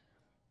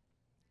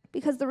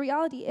 Because the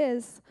reality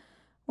is,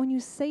 when you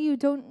say you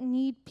don't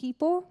need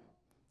people,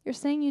 you're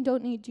saying you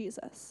don't need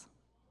Jesus.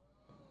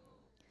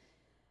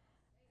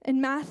 In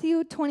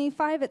Matthew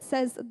 25, it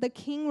says, the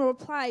king will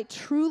reply,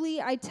 truly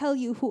I tell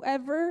you,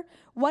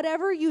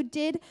 whatever you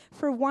did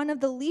for one of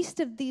the least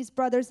of these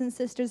brothers and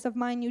sisters of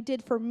mine, you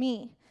did for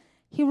me.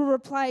 He will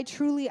reply,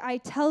 truly I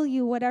tell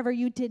you, whatever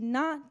you did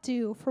not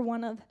do for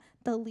one of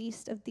the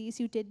least of these,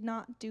 you did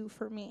not do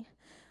for me.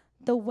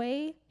 The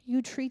way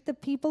you treat the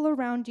people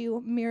around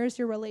you mirrors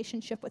your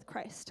relationship with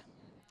Christ.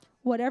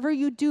 Whatever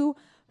you do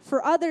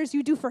for others,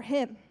 you do for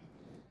him.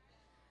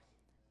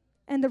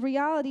 And the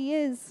reality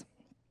is,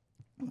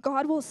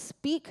 God will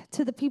speak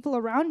to the people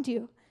around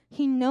you.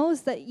 He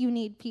knows that you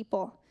need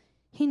people.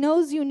 He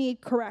knows you need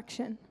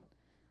correction.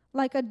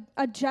 Like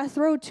a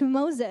Jethro to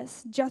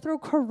Moses. Jethro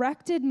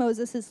corrected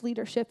Moses'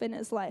 leadership in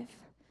his life.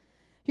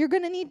 You're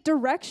going to need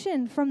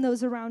direction from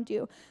those around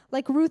you.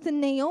 Like Ruth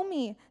and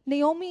Naomi.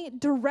 Naomi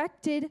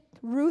directed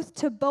Ruth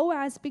to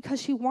Boaz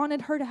because she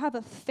wanted her to have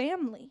a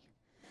family.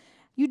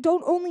 You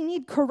don't only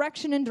need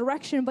correction and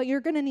direction, but you're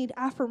going to need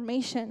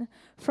affirmation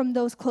from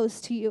those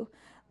close to you.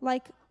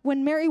 Like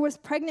when Mary was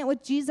pregnant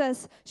with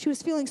Jesus, she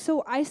was feeling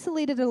so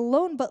isolated and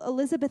alone, but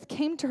Elizabeth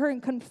came to her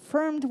and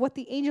confirmed what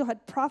the angel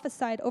had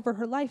prophesied over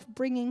her life,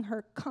 bringing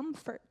her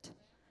comfort.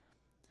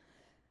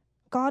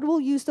 God will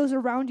use those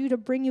around you to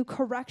bring you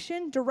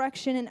correction,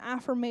 direction, and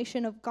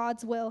affirmation of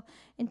God's will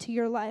into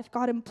your life.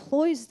 God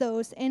employs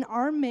those in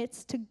our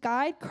midst to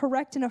guide,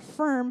 correct, and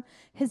affirm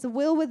his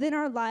will within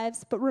our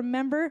lives. But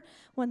remember,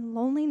 when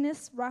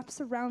loneliness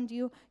wraps around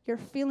you, your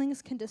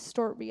feelings can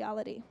distort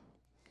reality.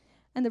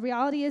 And the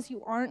reality is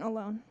you aren't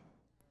alone.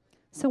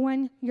 So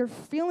when you're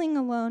feeling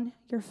alone,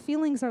 your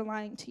feelings are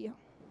lying to you.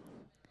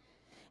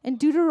 In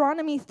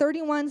Deuteronomy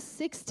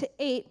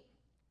 31:6-8,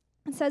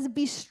 it says,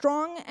 be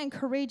strong and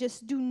courageous.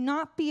 Do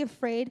not be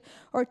afraid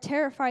or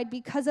terrified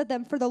because of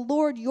them, for the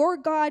Lord your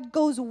God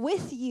goes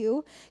with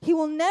you. He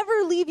will never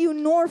leave you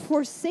nor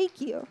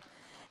forsake you.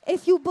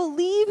 If you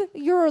believe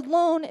you're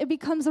alone, it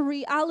becomes a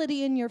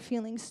reality in your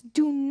feelings.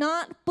 Do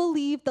not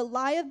believe the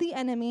lie of the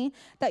enemy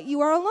that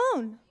you are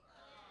alone.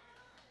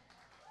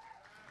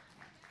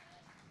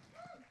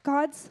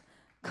 God's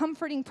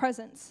comforting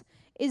presence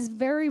is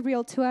very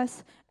real to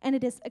us, and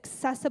it is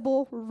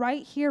accessible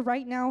right here,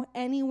 right now,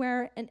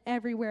 anywhere and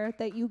everywhere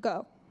that you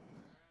go.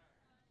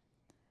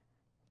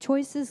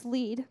 Choices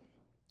lead,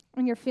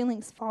 and your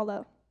feelings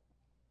follow.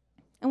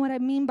 And what I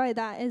mean by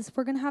that is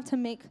we're going to have to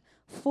make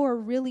 4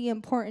 really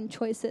important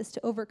choices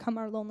to overcome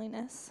our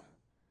loneliness.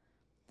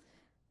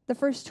 The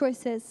first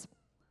choice is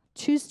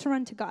choose to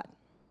run to God.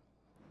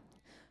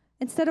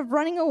 Instead of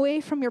running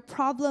away from your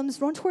problems,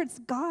 run towards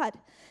God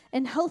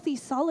in healthy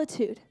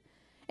solitude.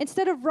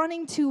 Instead of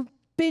running to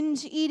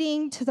binge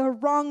eating, to the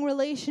wrong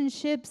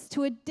relationships,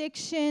 to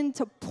addiction,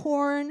 to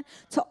porn,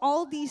 to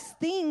all these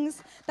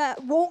things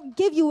that won't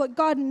give you what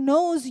God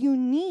knows you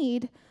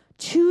need,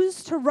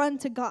 choose to run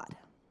to God.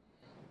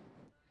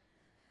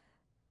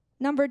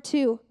 Number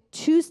 2,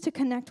 choose to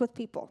connect with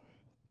people.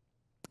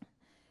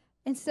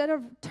 Instead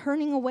of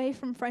turning away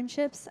from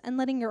friendships and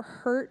letting your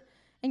hurt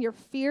and your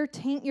fear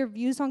taint your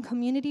views on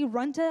community,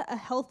 run to a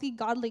healthy,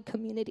 godly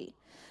community.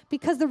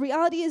 Because the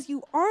reality is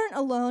you aren't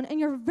alone, and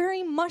you're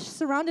very much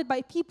surrounded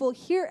by people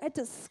here at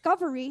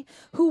Discovery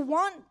who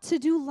want to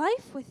do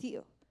life with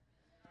you.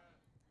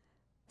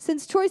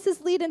 Since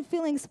choices lead and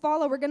feelings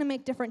follow, we're going to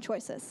make different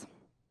choices.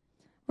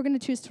 We're going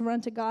to choose to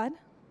run to God.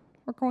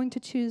 We're going to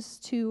choose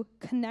to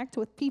connect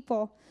with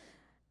people.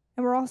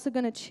 And we're also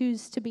going to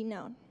choose to be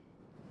known.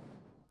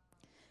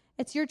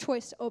 It's your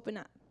choice to open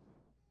up.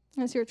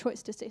 And it's your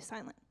choice to stay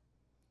silent.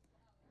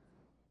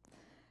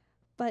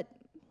 But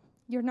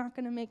you're not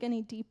going to make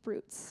any deep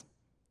roots.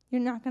 You're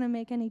not going to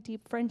make any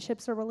deep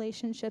friendships or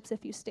relationships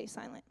if you stay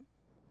silent.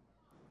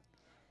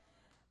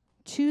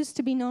 Choose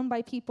to be known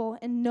by people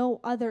and know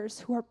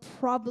others who are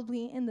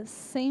probably in the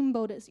same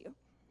boat as you.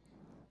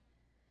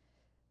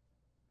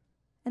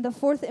 And the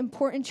fourth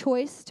important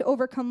choice to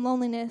overcome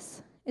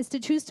loneliness is to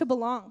choose to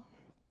belong.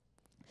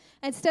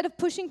 Instead of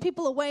pushing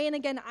people away and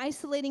again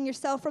isolating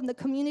yourself from the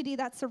community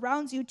that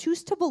surrounds you,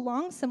 choose to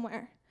belong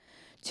somewhere.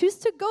 Choose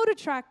to go to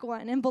track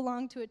 1 and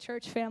belong to a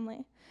church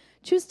family.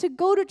 Choose to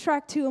go to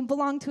track 2 and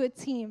belong to a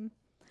team.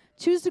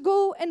 Choose to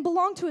go and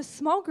belong to a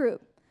small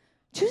group.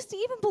 Choose to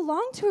even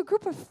belong to a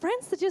group of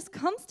friends that just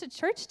comes to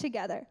church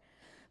together.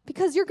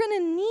 Because you're going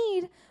to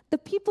need the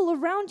people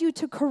around you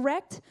to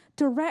correct,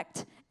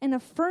 direct, and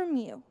affirm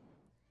you.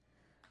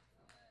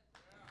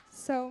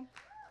 So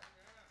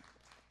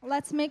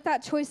let's make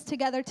that choice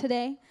together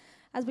today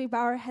as we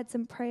bow our heads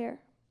in prayer.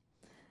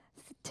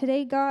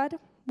 Today, God,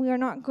 we are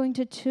not going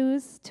to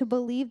choose to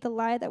believe the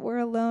lie that we're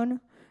alone.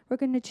 We're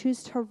going to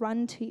choose to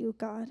run to you,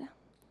 God.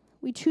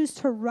 We choose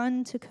to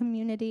run to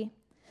community.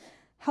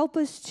 Help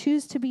us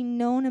choose to be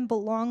known and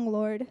belong,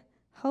 Lord.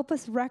 Help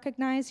us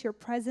recognize your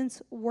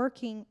presence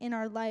working in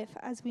our life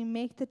as we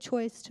make the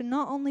choice to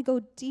not only go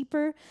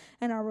deeper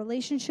in our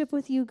relationship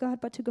with you, God,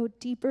 but to go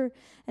deeper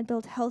and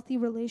build healthy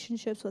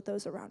relationships with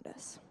those around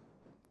us.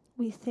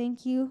 We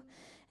thank you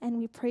and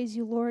we praise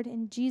you, Lord.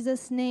 In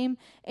Jesus' name,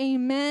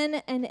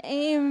 amen and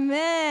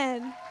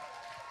amen.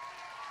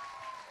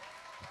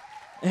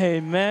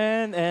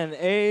 Amen and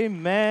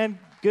amen.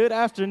 Good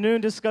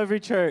afternoon, Discovery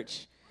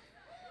Church.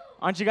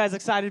 Aren't you guys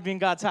excited to be in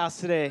God's house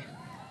today?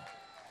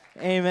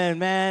 Amen,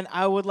 man.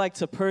 I would like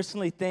to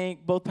personally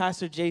thank both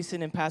Pastor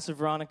Jason and Pastor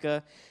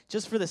Veronica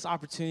just for this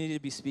opportunity to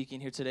be speaking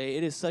here today.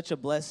 It is such a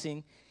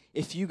blessing.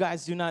 If you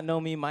guys do not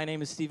know me, my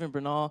name is Stephen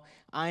Bernal.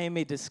 I am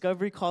a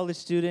Discovery College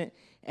student,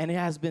 and it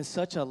has been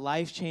such a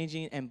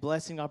life-changing and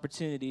blessing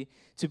opportunity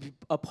to be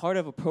a part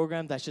of a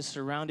program that's just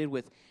surrounded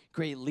with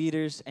great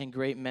leaders and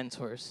great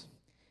mentors.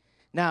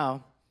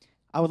 Now,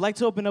 I would like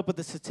to open up with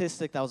a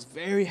statistic that was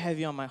very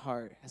heavy on my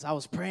heart. As I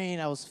was praying,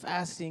 I was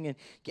fasting, and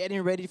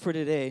getting ready for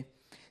today,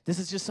 this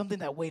is just something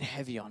that weighed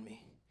heavy on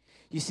me.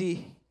 You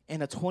see,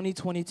 in a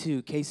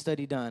 2022 case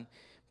study done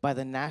by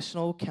the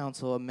National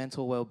Council of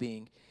Mental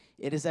Well-Being,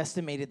 it is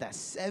estimated that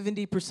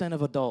 70%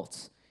 of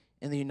adults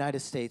in the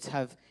United States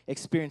have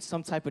experienced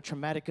some type of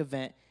traumatic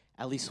event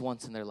at least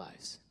once in their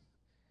lives.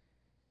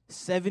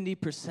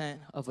 70%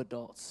 of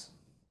adults.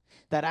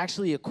 That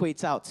actually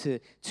equates out to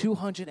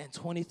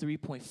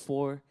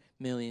 223.4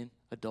 million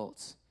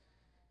adults.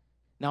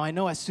 Now, I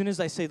know as soon as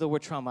I say the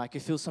word trauma, I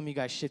can feel some of you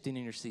guys shifting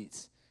in your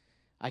seats.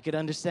 I could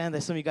understand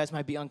that some of you guys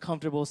might be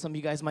uncomfortable. Some of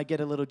you guys might get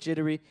a little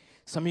jittery.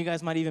 Some of you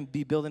guys might even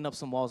be building up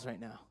some walls right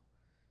now.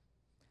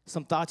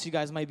 Some thoughts you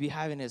guys might be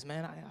having is,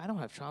 man, I don't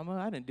have trauma.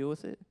 I didn't deal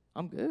with it.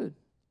 I'm good.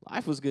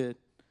 Life was good.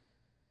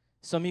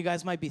 Some of you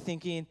guys might be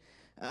thinking,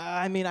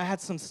 I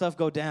had some stuff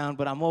go down,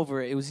 but I'm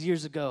over it. It was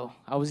years ago.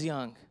 I was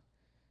young.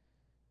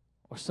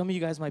 Or some of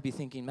you guys might be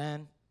thinking,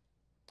 man,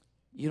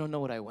 you don't know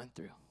what I went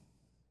through.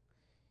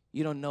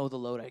 You don't know the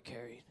load I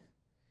carried.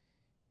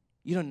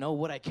 You don't know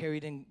what I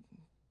carried in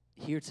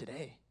here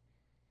today.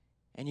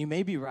 And you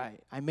may be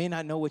right. I may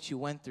not know what you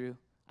went through.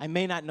 I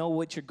may not know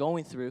what you're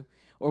going through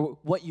or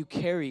what you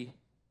carry.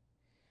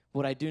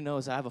 What I do know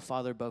is I have a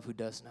Father above who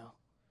does know.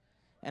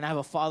 And I have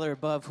a Father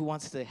above who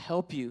wants to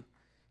help you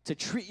to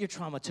treat your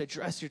trauma, to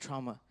address your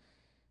trauma.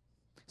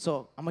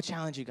 So I'm going to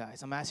challenge you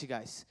guys. I'm going to ask you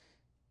guys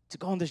to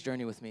go on this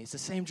journey with me. It's the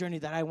same journey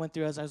that I went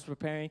through as I was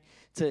preparing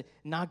to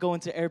not go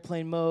into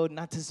airplane mode,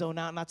 not to zone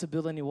out, not to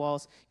build any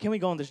walls. Can we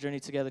go on this journey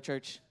together,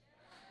 church?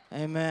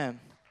 Amen.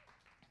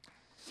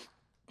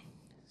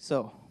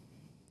 So,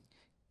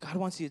 God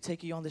wants you to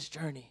take you on this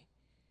journey.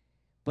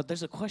 But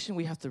there's a question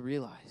we have to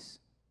realize.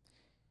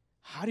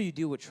 How do you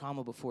deal with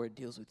trauma before it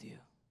deals with you?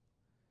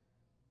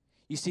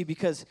 You see,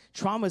 because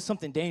trauma is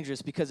something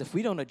dangerous, because if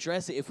we don't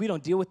address it, if we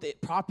don't deal with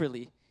it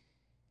properly,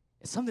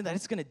 it's something that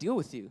it's going to deal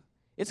with you.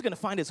 It's going to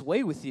find its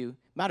way with you.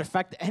 Matter of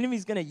fact, the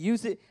enemy's going to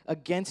use it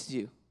against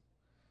you.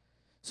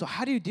 So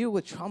how do you deal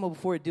with trauma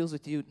before it deals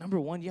with you? Number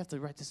one, you have to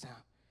write this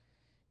down.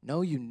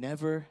 No, you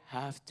never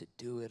have to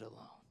do it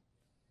alone.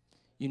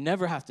 You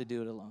never have to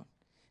do it alone.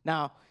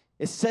 Now,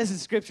 it says in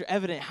Scripture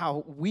evident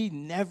how we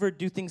never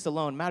do things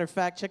alone. Matter of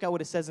fact, check out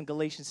what it says in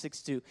Galatians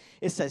 6:2.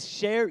 It says,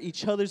 share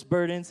each other's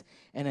burdens,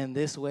 and in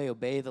this way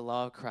obey the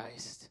law of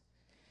Christ.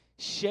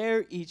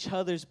 Share each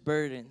other's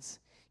burdens.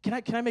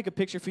 Can I make a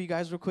picture for you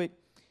guys real quick?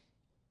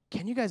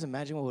 Can you guys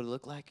imagine what it would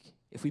look like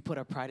if we put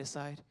our pride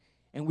aside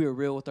and we were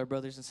real with our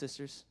brothers and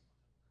sisters?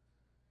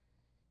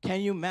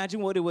 Can you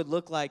imagine what it would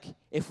look like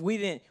if we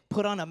didn't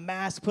put on a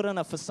mask, put on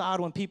a facade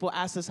when people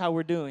ask us how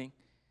we're doing?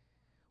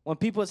 When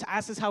people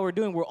ask us how we're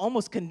doing, we're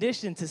almost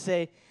conditioned to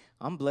say,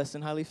 I'm blessed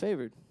and highly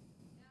favored.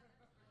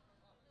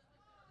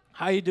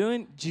 How you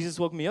doing? Jesus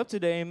woke me up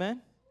today,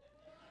 amen.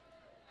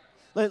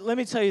 Let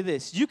me tell you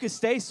this. You can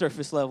stay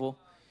surface level.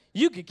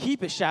 You could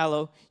keep it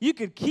shallow. You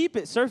could keep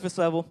it surface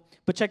level.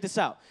 But check this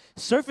out.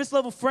 Surface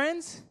level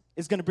friends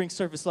is going to bring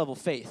surface level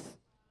faith.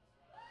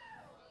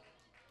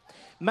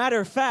 Matter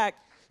of fact,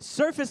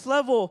 surface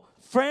level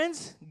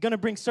friends going to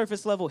bring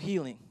surface level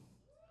healing.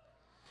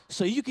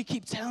 So you could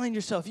keep telling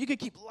yourself, you could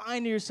keep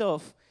lying to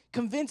yourself,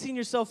 convincing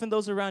yourself and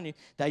those around you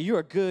that you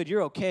are good,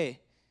 you're okay.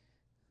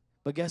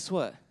 But guess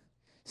what?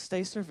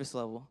 Stay surface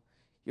level.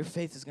 Your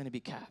faith is going to be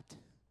capped.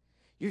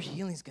 Your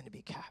healing is going to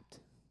be capped.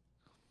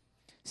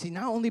 See,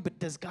 not only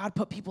does God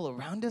put people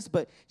around us,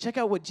 but check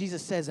out what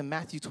Jesus says in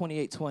Matthew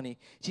 28:20.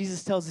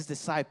 Jesus tells his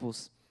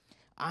disciples,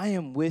 I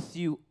am with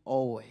you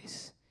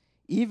always,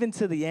 even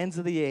to the ends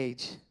of the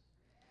age.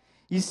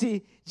 You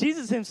see,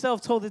 Jesus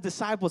himself told his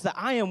disciples that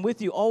I am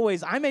with you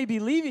always. I may be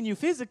leaving you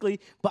physically,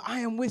 but I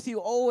am with you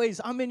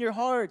always. I'm in your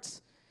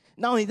hearts.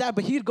 Not only that,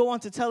 but he'd go on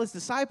to tell his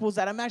disciples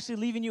that I'm actually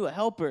leaving you a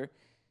helper.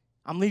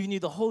 I'm leaving you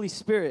the Holy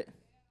Spirit.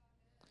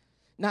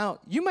 Now,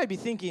 you might be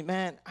thinking,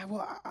 man,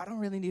 I don't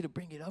really need to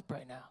bring it up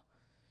right now.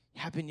 It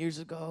happened years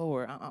ago,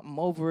 or I'm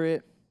over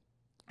it.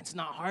 It's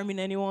not harming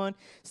anyone.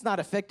 It's not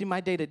affecting my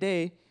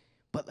day-to-day.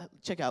 But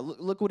check out,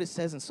 look what it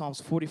says in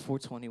Psalms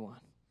 44:21.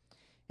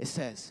 It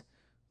says,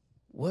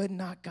 would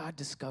not God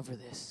discover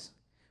this?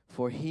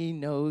 For he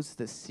knows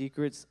the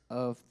secrets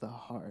of the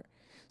heart.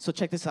 So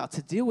check this out.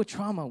 To deal with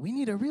trauma, we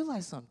need to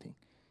realize something.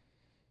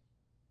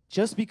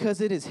 Just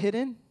because it is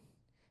hidden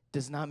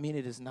does not mean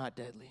it is not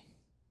deadly.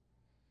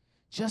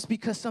 Just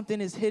because something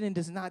is hidden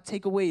does not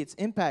take away its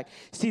impact.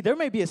 See, there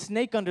may be a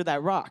snake under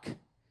that rock.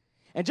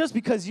 And just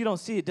because you don't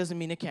see it doesn't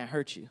mean it can't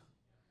hurt you.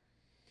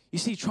 You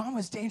see, trauma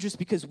is dangerous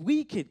because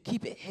we could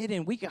keep it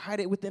hidden. We could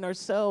hide it within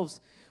ourselves.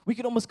 We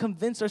could almost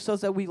convince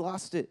ourselves that we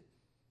lost it.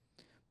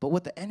 But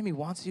what the enemy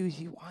wants you,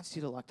 he wants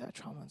you to lock that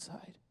trauma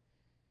inside.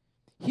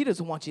 He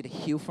doesn't want you to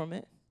heal from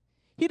it.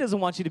 He doesn't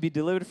want you to be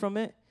delivered from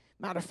it.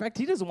 Matter of fact,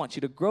 he doesn't want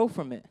you to grow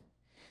from it.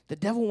 The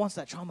devil wants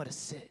that trauma to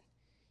sit.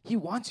 He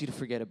wants you to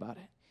forget about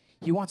it.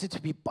 He wants it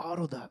to be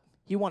bottled up.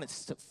 He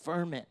wants it to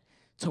ferment,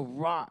 to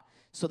rot,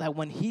 so that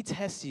when he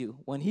tests you,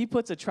 when he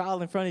puts a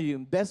trial in front of you,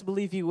 and best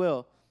believe he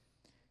will,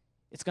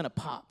 it's going to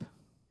pop.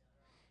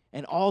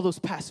 And all those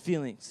past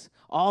feelings,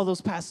 all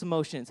those past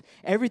emotions,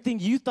 everything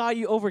you thought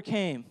you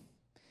overcame,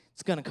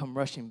 it's going to come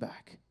rushing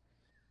back.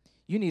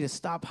 You need to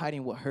stop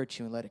hiding what hurt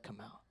you and let it come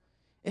out.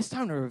 It's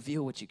time to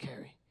reveal what you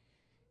carry.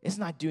 It's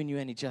not doing you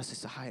any justice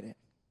to hide it.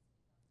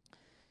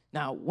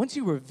 Now, once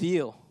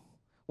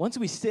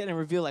we sit and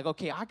reveal, like,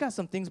 okay, I got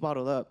some things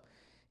bottled up,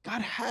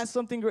 God has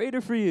something greater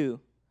for you.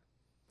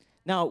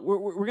 Now,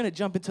 we're going to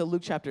jump into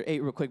Luke chapter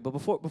 8 real quick, but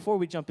before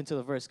we jump into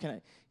the verse,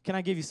 can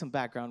I give you some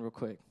background real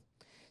quick?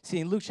 See,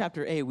 in Luke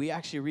chapter 8, we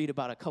actually read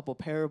about a couple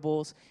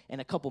parables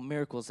and a couple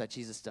miracles that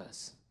Jesus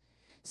does.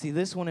 See,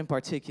 this one in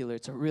particular,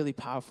 it's a really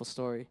powerful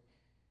story.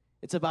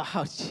 It's about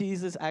how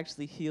Jesus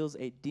actually heals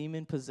a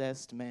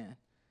demon-possessed man.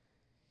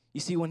 You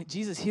see, when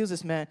Jesus heals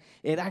this man,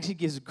 it actually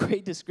gives a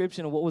great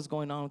description of what was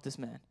going on with this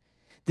man.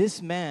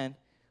 This man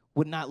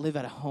would not live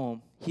at a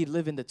home. He'd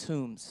live in the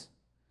tombs.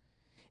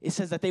 It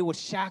says that they would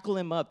shackle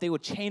him up, they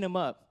would chain him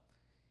up,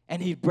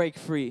 and he'd break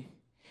free.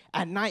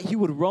 At night, he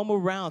would roam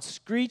around,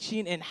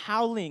 screeching and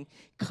howling,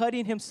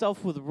 cutting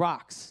himself with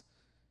rocks.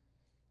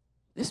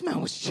 This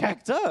man was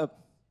jacked up.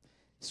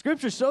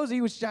 Scripture shows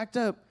he was jacked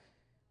up,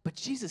 but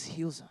Jesus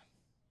heals him,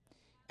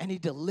 and he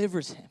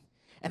delivers him.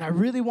 And I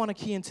really want to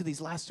key into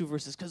these last two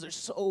verses because they're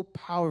so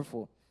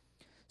powerful.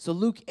 So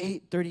Luke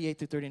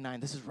 8:38-39,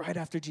 this is right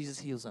after Jesus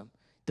heals him,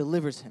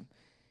 delivers him.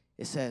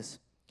 It says,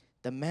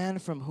 the man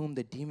from whom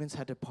the demons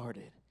had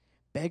departed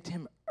begged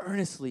him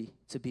earnestly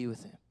to be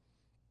with him.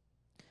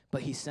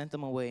 But he sent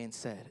them away and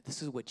said,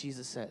 this is what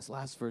Jesus says,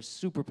 last verse,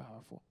 super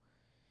powerful.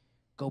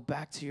 Go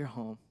back to your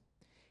home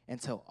and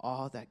tell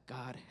all that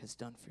God has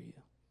done for you.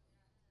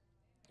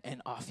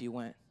 And off he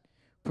went,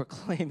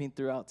 proclaiming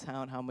throughout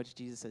town how much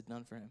Jesus had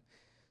done for him.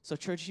 So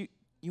church,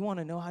 you want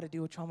to know how to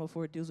deal with trauma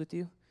before it deals with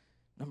you?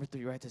 Number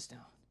 3, write this down.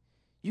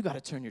 You got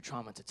to turn your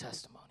trauma into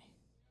testimony.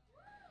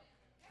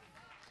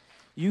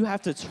 You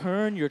have to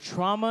turn your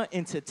trauma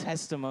into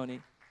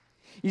testimony.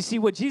 You see,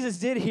 what Jesus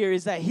did here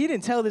is that he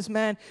didn't tell this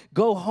man,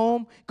 go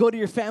home, go to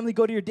your family,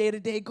 go to your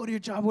day-to-day, go to your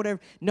job, whatever.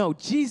 No,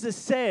 Jesus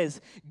says,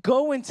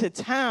 go into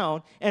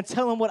town and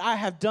tell them what I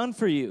have done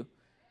for you.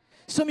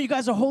 Some of you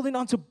guys are holding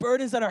on to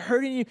burdens that are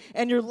hurting you,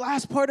 and your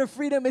last part of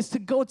freedom is to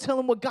go tell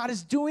them what God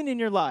is doing in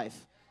your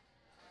life.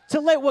 To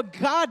let what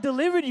God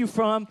delivered you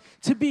from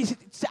to be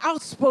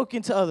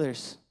outspoken to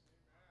others.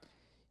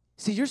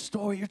 See, your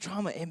story, your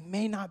trauma, it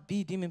may not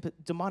be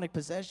demonic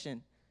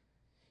possession.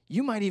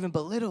 You might even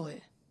belittle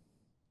it.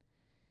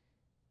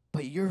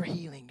 But your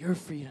healing, your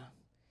freedom,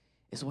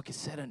 is what can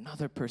set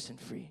another person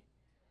free.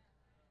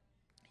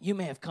 You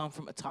may have come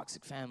from a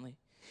toxic family.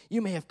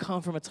 You may have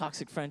come from a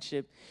toxic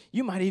friendship.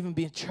 You might even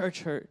be in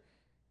church hurt.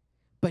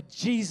 But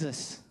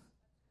Jesus,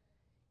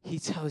 he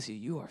tells you,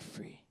 you are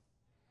free.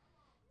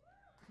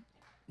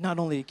 Not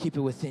only to keep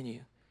it within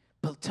you,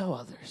 but tell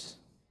others.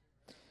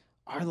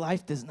 Our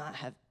life does not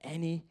have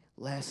any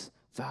less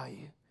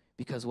value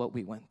because of what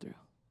we went through.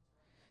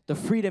 the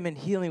freedom and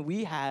healing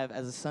we have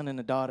as a son and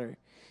a daughter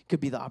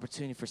could be the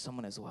opportunity for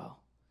someone as well.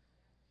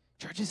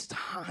 Church, it's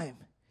time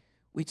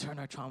we turn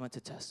our trauma to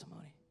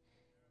testimony.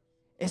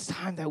 It's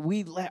time that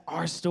we let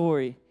our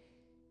story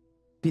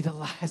be the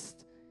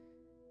last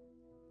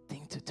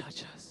thing to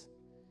touch us,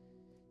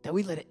 that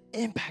we let it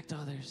impact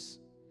others,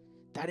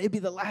 that it be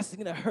the last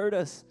thing to hurt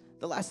us,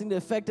 the last thing to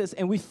affect us,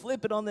 and we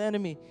flip it on the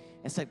enemy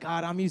and said,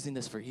 God, I'm using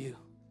this for you.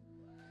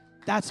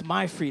 That's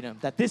my freedom,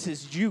 that this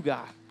is you,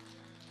 God.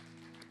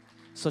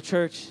 So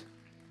church,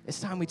 it's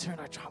time we turn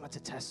our trauma to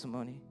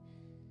testimony.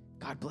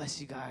 God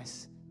bless you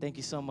guys. Thank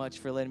you so much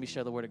for letting me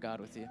share the word of God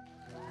with you.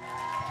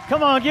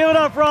 Come on, give it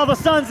up for all the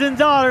sons and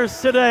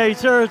daughters today,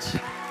 church.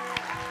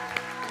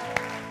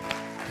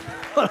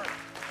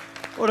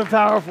 What a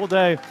powerful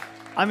day.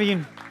 I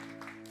mean,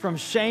 from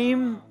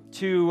shame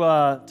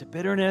to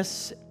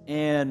bitterness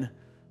and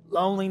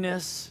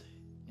loneliness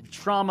and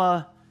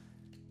trauma.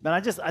 Man,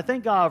 I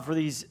thank God for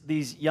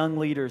these young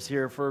leaders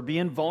here for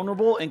being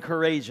vulnerable and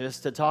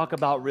courageous to talk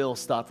about real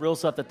stuff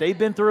that they've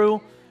been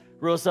through,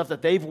 real stuff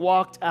that they've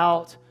walked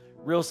out,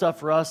 real stuff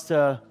for us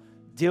to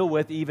deal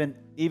with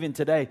even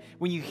today.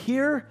 When you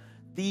hear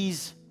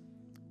these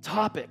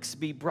topics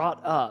be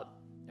brought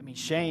up, I mean,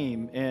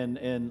 shame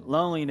and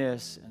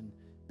loneliness and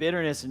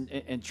bitterness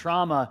and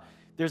trauma,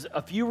 there's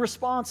a few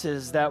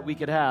responses that we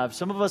could have.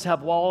 Some of us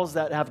have walls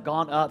that have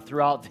gone up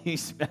throughout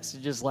these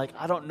messages, like,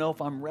 I don't know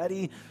if I'm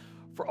ready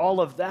for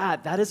all of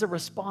that. That is a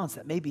response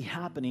that may be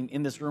happening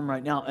in this room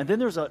right now. And then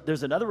there's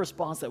another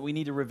response that we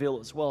need to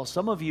reveal as well.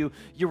 Some of you,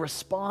 your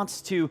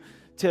response to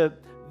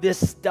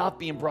this stuff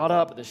being brought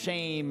up, the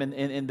shame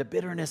and the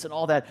bitterness and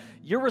all that,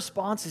 your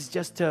response is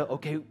just to,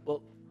 okay,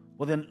 well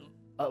then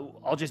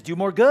I'll just do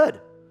more good.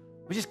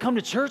 We just come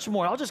to church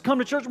more. I'll just come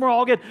to church more.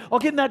 I'll get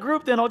in that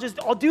group then. I'll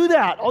do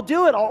that. I'll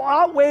do it. I'll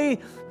outweigh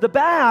the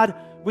bad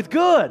with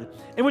good,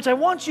 in which I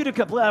want you to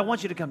come. I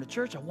want you to come to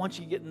church. I want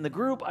you to get in the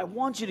group. I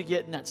want you to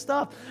get in that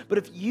stuff. But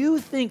if you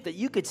think that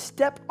you could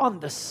step on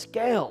the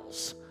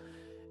scales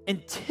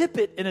and tip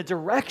it in a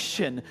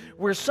direction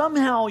where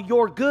somehow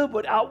your good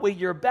would outweigh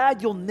your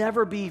bad, you'll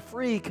never be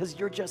free because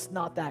you're just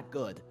not that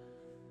good.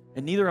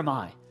 And neither am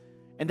I.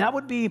 And that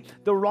would be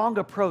the wrong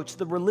approach,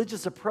 the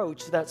religious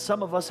approach that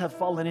some of us have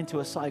fallen into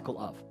a cycle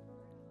of.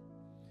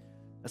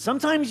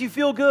 Sometimes you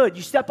feel good.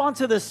 You step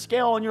onto the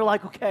scale and you're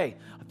like, okay,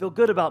 I feel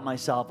good about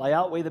myself. I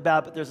outweigh the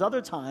bad. But there's other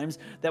times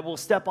that we'll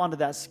step onto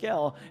that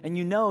scale and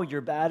you know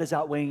your bad is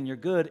outweighing your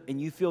good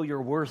and you feel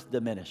your worth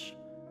diminish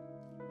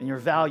and your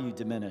value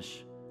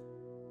diminish.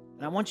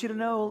 And I want you to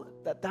know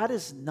that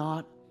that's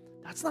not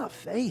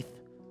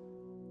faith.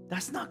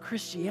 That's not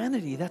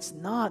Christianity. That's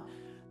not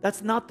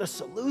the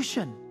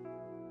solution.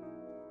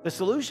 The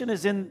solution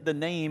is in the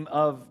name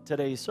of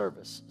today's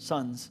service,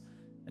 sons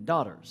and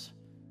daughters.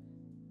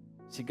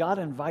 See, God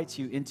invites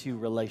you into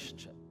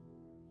relationship.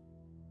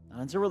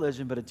 Not into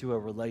religion, but into a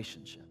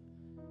relationship.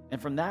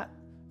 And from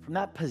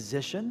that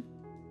position,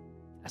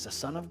 as a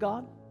son of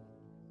God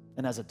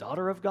and as a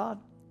daughter of God,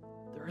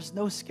 there is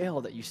no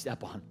scale that you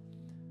step on.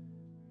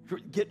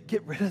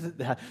 Get rid of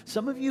that.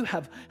 Some of you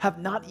have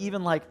not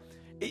even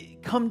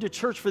come to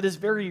church for this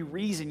very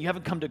reason. You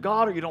haven't come to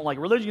God, or you don't like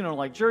religion, you don't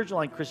like church, you don't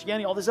like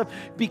Christianity, all this stuff,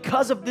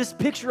 because of this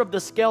picture of the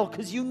scale,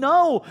 because you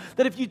know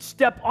that if you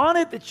step on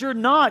it, that you're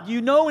not.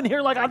 You know in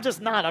here, like, I'm just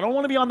not. I don't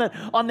want to be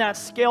on that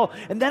scale.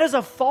 And that is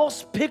a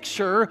false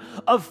picture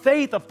of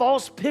faith, a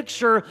false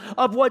picture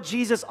of what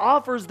Jesus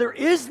offers. There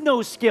is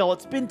no scale.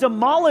 It's been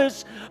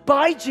demolished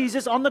by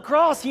Jesus on the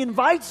cross. He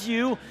invites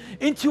you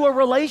into a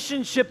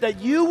relationship that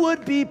you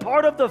would be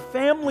part of the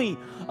family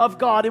of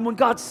God. And when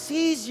God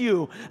sees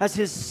you as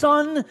his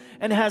son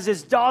and as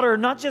his daughter,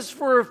 not just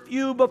for a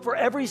few, but for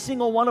every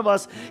single one of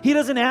us, he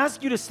doesn't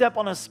ask you to step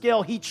on a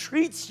scale. He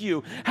treats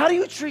you. How do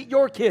you treat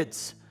your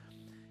kids?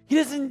 He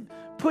doesn't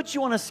put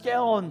you on a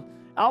scale and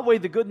outweigh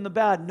the good and the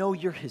bad. No,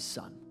 you're his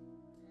son,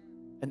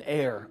 an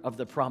heir of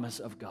the promise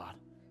of God,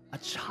 a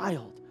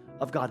child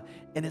of God.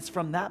 And it's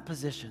from that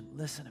position,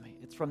 listen to me,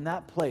 it's from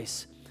that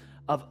place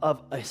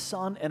of a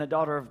son and a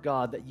daughter of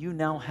God that you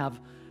now have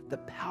the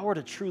power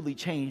to truly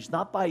change,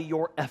 not by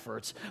your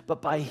efforts,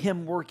 but by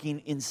him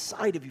working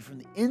inside of you from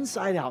the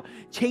inside out,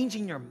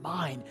 changing your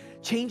mind,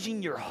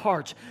 changing your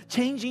heart,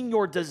 changing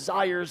your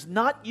desires,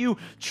 not you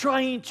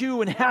trying to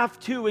and have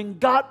to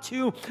and got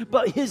to,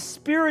 but his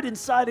spirit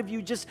inside of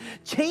you just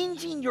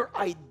changing your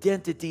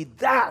identity.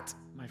 That,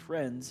 my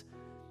friends,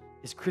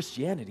 is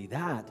Christianity.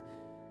 That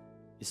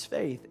is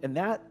faith. And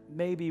that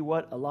may be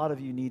what a lot of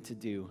you need to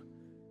do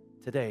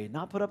today.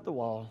 Not put up the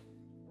wall,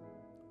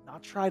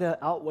 not try to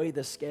outweigh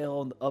the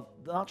scale,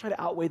 not try to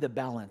outweigh the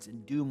balance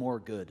and do more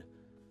good.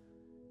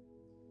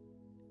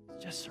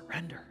 Just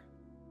surrender.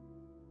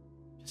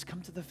 Just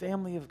come to the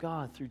family of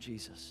God through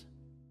Jesus.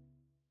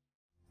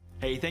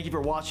 Hey, thank you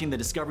for watching the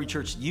Discovery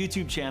Church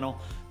YouTube channel.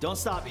 Don't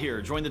stop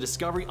here. Join the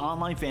Discovery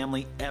Online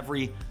family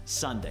every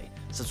Sunday.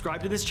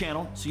 Subscribe to this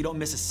channel so you don't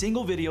miss a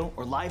single video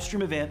or live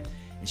stream event,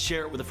 and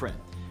share it with a friend.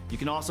 You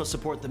can also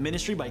support the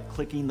ministry by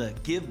clicking the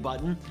Give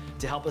button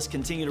to help us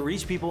continue to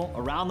reach people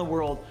around the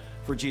world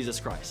for Jesus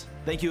Christ.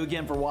 Thank you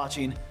again for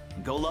watching.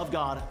 Go love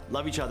God,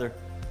 love each other,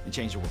 and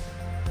change the world.